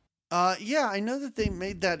Nation? Yeah, I know that they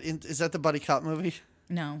made that. Is that the Buddy Cop movie?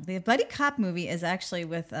 No, the Buddy Cop movie is actually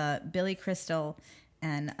with Billy Crystal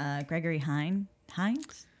and Gregory Hines.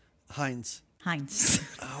 Heinz. Hines.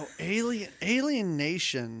 Oh, Alien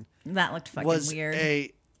Nation That looked fucking was weird.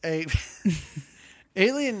 a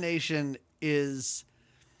Alien Nation is.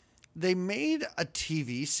 They made a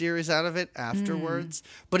TV series out of it afterwards,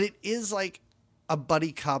 but it is like a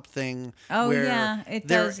buddy cop thing. Oh, where yeah, it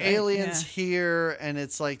there does. are aliens here, and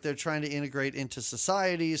it's like they're trying to integrate into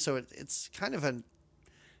society. So it's kind of an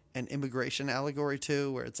immigration allegory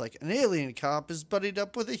too, where it's like an alien cop is buddied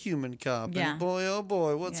up with a human cop, Yeah. and boy, oh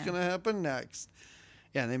boy, what's Yeah. going to happen next?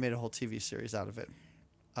 Yeah, and they made a whole TV series out of it.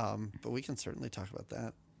 But we can certainly talk about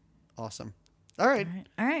that. Awesome. All right.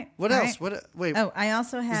 All right. What All else? right. Wait. Oh, I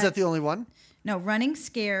also had. Is that the only one? No, Running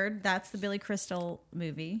Scared. That's the Billy Crystal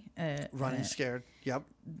movie. Running Scared. Yep.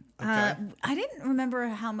 Okay. I didn't remember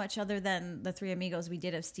how much other than the Three Amigos we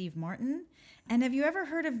did of Steve Martin. And have you ever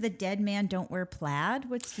heard of The Dead Man Don't Wear Plaid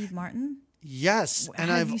with Steve Martin? Yes, and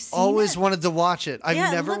have you I've seen always it? wanted to watch it. I've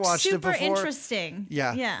Yeah, never it looks watched it super before. interesting.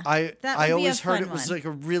 Yeah, Yeah. I That would be a always heard fun it was one. like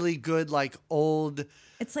a really good, like old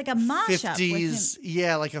It's like a mashup with him. 50s.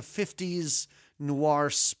 Yeah, like a 50s noir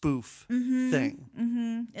spoof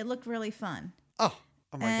thing. It looked really fun. Oh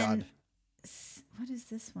my And god! What is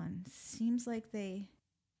this one? Seems like they.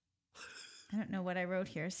 I don't know what I wrote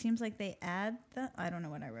here. Seems like they add that. I don't know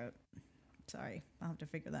what I wrote. Sorry, I'll have to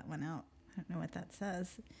figure that one out. I don't know what that says.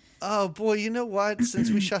 Oh boy, you know what? Since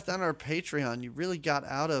we shut down our Patreon, you really got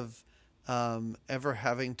out of ever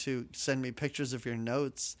having to send me pictures of your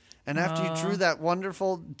notes. And after you drew that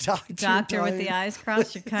wonderful Doctor with the dying- eyes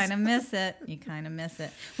crossed, you kind of miss it. You kind of miss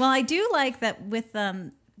it. Well, I do like that with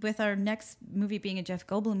our next movie being a Jeff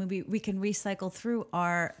Goldblum movie, we can recycle through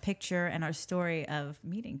our picture and our story of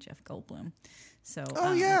meeting Jeff Goldblum. So,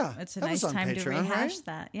 Oh yeah, it's a That nice was on time to Patreon, rehash right?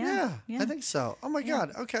 that. Yeah, I think so. Oh my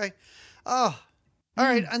god. Okay. Oh, all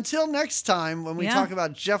right. Until next time, when we Yeah. talk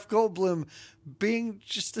about Jeff Goldblum being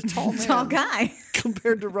just a tall man, Tall guy.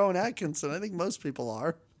 compared to Rowan Atkinson, I think most people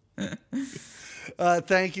are.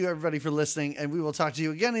 Thank you everybody for listening, and we will talk to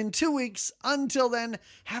you again in 2 weeks. Until then,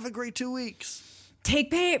 have a great 2 weeks. Take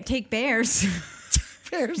bears.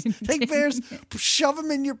 Bears, take bears, shove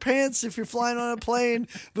them in your pants if you're flying on a plane,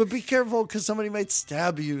 but be careful because somebody might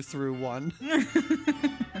stab you through one.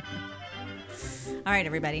 All right,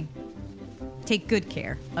 everybody. Take good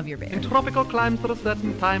care of your bear. In tropical climes there are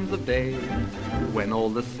certain times of day when all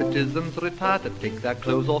the citizens retire to take their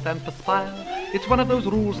clothes off and perspire. It's one of those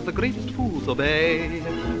rules that the greatest fools obey,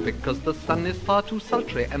 because the sun is far too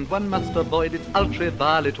sultry and one must avoid its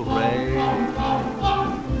ultraviolet ray.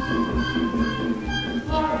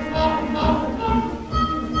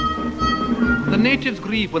 The natives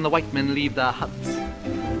grieve when the white men leave their huts,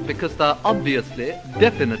 because they're obviously,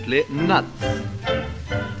 definitely nuts.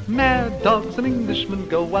 Mad dogs and Englishmen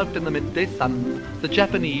go out in the midday sun. The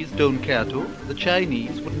Japanese don't care to, the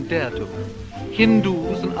Chinese wouldn't dare to.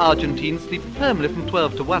 Hindus and Argentines sleep firmly from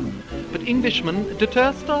 12 to 1, but Englishmen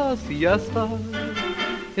deter stars, siesta.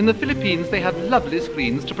 In the Philippines they have lovely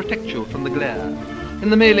screens to protect you from the glare. In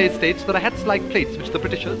the Malay states there are hats like plates which the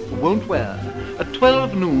Britishers won't wear. At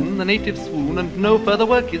 12 noon the natives swoon and no further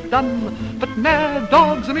work is done, but mad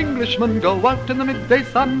dogs and Englishmen go out in the midday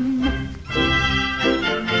sun.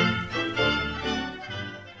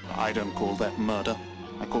 I don't call that murder.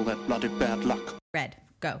 I call that bloody bad luck. Red,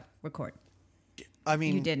 go record. I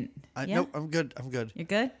mean, You didn't. Yeah? No, I'm good. I'm good. You're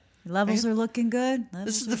good. Levels are looking good.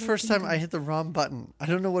 This is the first time I hit the wrong button. I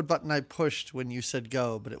don't know what button I pushed when you said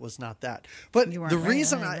go, but it was not that. But You weren't the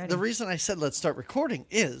ready. reason I said let's start recording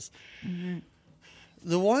is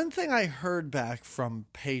the one thing I heard back from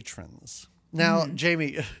patrons. Now,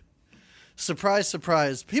 Jamie, surprise,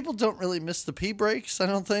 surprise, people don't really miss the pee breaks. I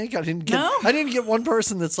don't think I didn't get one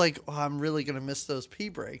person that's like, oh, I'm really going to miss those pee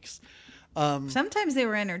breaks. Sometimes they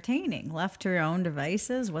were entertaining, left to your own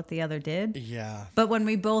devices, what the other did. Yeah. But when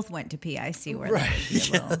we both went to pee, I see where that would be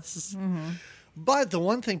a little. Yes. But the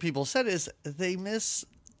one thing people said is they miss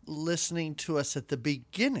listening to us at the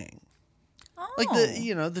beginning. Oh. Like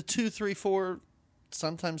the 2, 3, 4,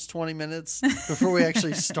 sometimes 20 minutes before we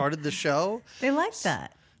actually started the show. They like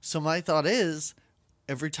that. So my thought is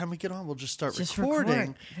every time we get on, we'll just start recording.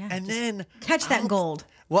 Record. Yeah, and then catch that gold.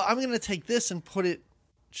 Well, I'm going to take this and put it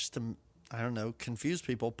just to, I don't know, confuse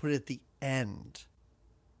people, put it at the end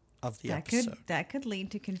of the episode. That could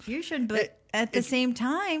lead to confusion, but at the same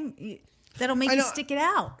time, that'll make you stick it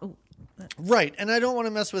out. Ooh. Right, and I don't want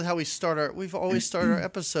to mess with how we start we've always started our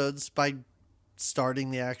episodes by starting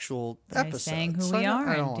the actual episode. Saying who So we are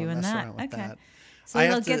I don't and wanna doing mess that. around with Okay. that. So I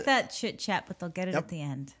they'll have to- get that chit chat, but they'll get it Yep. at the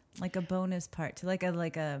end, like a bonus part to like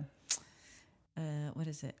a what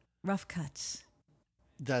is it? Rough cuts.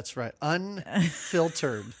 That's right,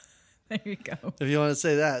 unfiltered. There you go. If you want to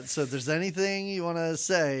say that. So if there's anything you want to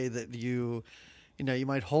say that you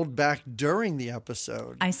might hold back during the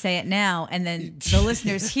episode. I say it now, and then the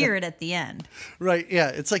listeners hear it at the end. Right, yeah.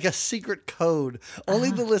 It's like a secret code.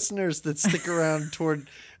 Only the listeners that stick around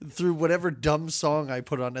through whatever dumb song I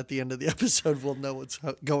put on at the end of the episode will know what's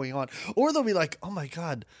going on. Or they'll be like, oh my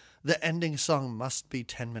God, the ending song must be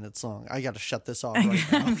 10 minutes long. I got to shut this off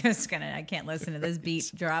right now. I can't listen to this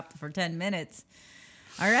beat drop for 10 minutes.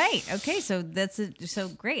 All right. Okay. So so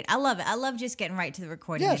great. I love it. I love just getting right to the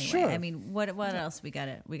recording. Yeah, anyway. sure. I mean, what else we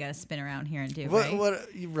gotta spin around here and do, What,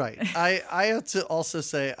 right? right. I have to also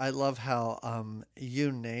say I love how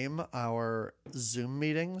you name our Zoom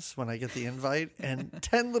meetings when I get the invite, and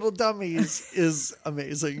 10 Little Dummies is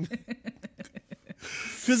amazing.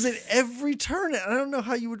 Because at every turn, I don't know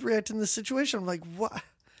how you would react in this situation. I'm like, what?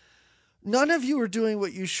 None of you are doing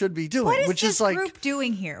what you should be doing, What is which this is like group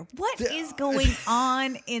doing here? What is going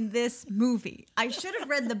on in this movie? I should have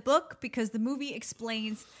read the book because the movie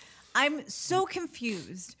explains. I'm so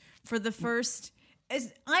confused for the first.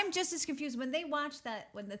 I'm just as confused when they watch that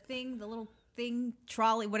when the little thing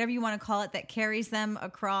trolley, whatever you want to call it, that carries them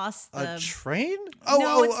across the a train.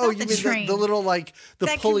 No, it's not you the mean train. the little like the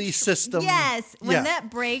that pulley system? Yes, when Yeah.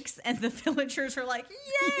 that breaks and the villagers are like,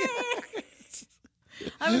 "Yay!"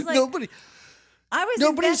 I was like, Nobody's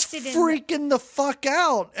invested in freaking the fuck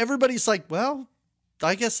out. Everybody's like, well,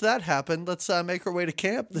 I guess that happened. Let's make our way to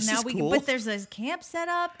camp. This is cool. But there's a camp set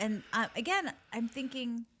up, and again, I'm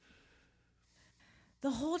thinking the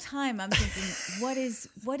whole time. I'm thinking,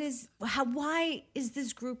 why is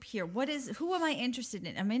this group here? Who am I interested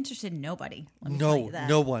in? I'm interested in nobody. Let me tell you that.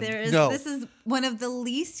 No one. No. This is one of the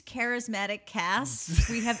least charismatic casts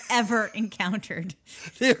we have ever encountered.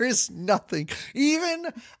 There is nothing. Even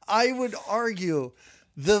I would argue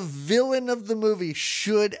the villain of the movie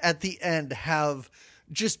should at the end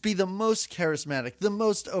just be the most charismatic, the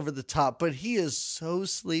most over the top, but he is so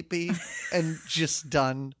sleepy and just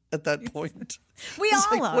done at that point. We It's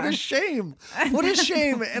all like, are. What a shame. What a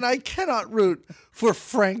shame. And I cannot root for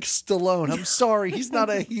Frank Stallone. I'm sorry. He's not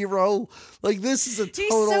a hero. Like, this is a He's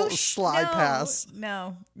total so slide pass.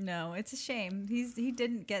 No, it's a shame. He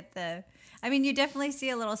didn't get the. I mean, you definitely see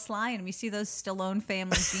a little Sly, and we see those Stallone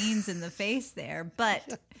family genes in the face there,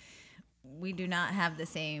 but we do not have the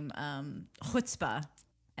same chutzpah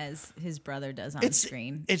as his brother does on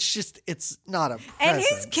screen. It's not a presence. And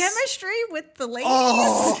his chemistry with the ladies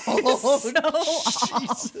Oh, is so off.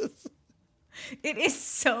 Jesus. It is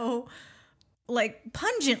so like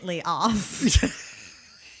pungently off.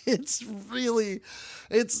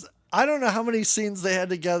 I don't know how many scenes they had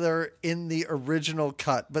together in the original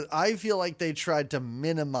cut, but I feel like they tried to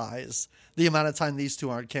minimize the amount of time these two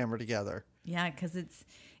are on camera together. Yeah, because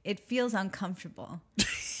it feels uncomfortable.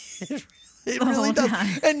 It The really whole does.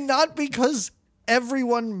 time. And not because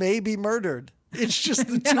everyone may be murdered. It's just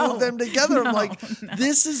the two No, of them together. I'm no, like,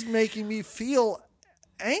 this is making me feel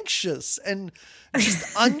anxious and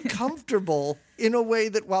just uncomfortable in a way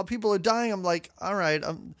that while people are dying, I'm like, all right,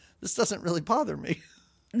 this doesn't really bother me.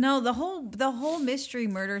 No, the whole mystery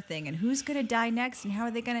murder thing and who's going to die next and how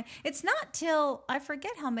are they going to. It's not till I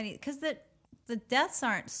forget how many because the deaths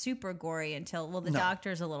aren't super gory until the No.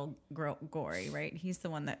 doctor's a little gory, right? He's the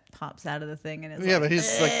one that pops out of the thing and is Yeah, like, but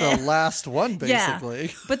he's like the last one, basically.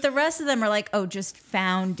 Yeah. But the rest of them are like, oh, just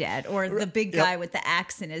found dead, or the big Yep. guy with the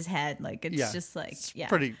axe in his head. Like it's just like, It's yeah,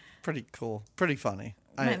 pretty cool, pretty funny.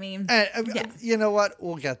 I mean, yeah. You know what?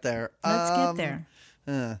 We'll get there. Let's get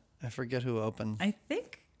there. I forget who opened. I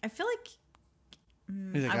feel like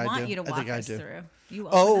You think I want do? you to I walk think I us do. through. You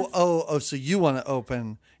open us? So you want to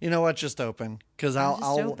open? You know what? Just open, because Just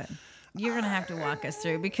I'll open. You're gonna have to walk us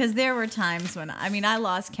through, because there were times when I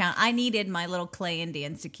lost count. I needed my little clay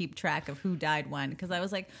Indians to keep track of who died when, because I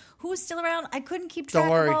was like, who was still around? I couldn't keep track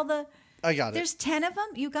Don't worry. of all the. I got it. There's 10 of them.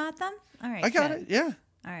 You got them. All right. I got good. it. Yeah.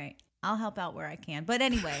 All right. I'll help out where I can. But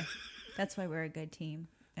anyway, that's why we're a good team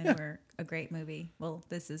and we're a great movie. Well,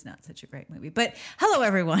 this is not such a great movie, but hello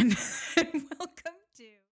everyone and welcome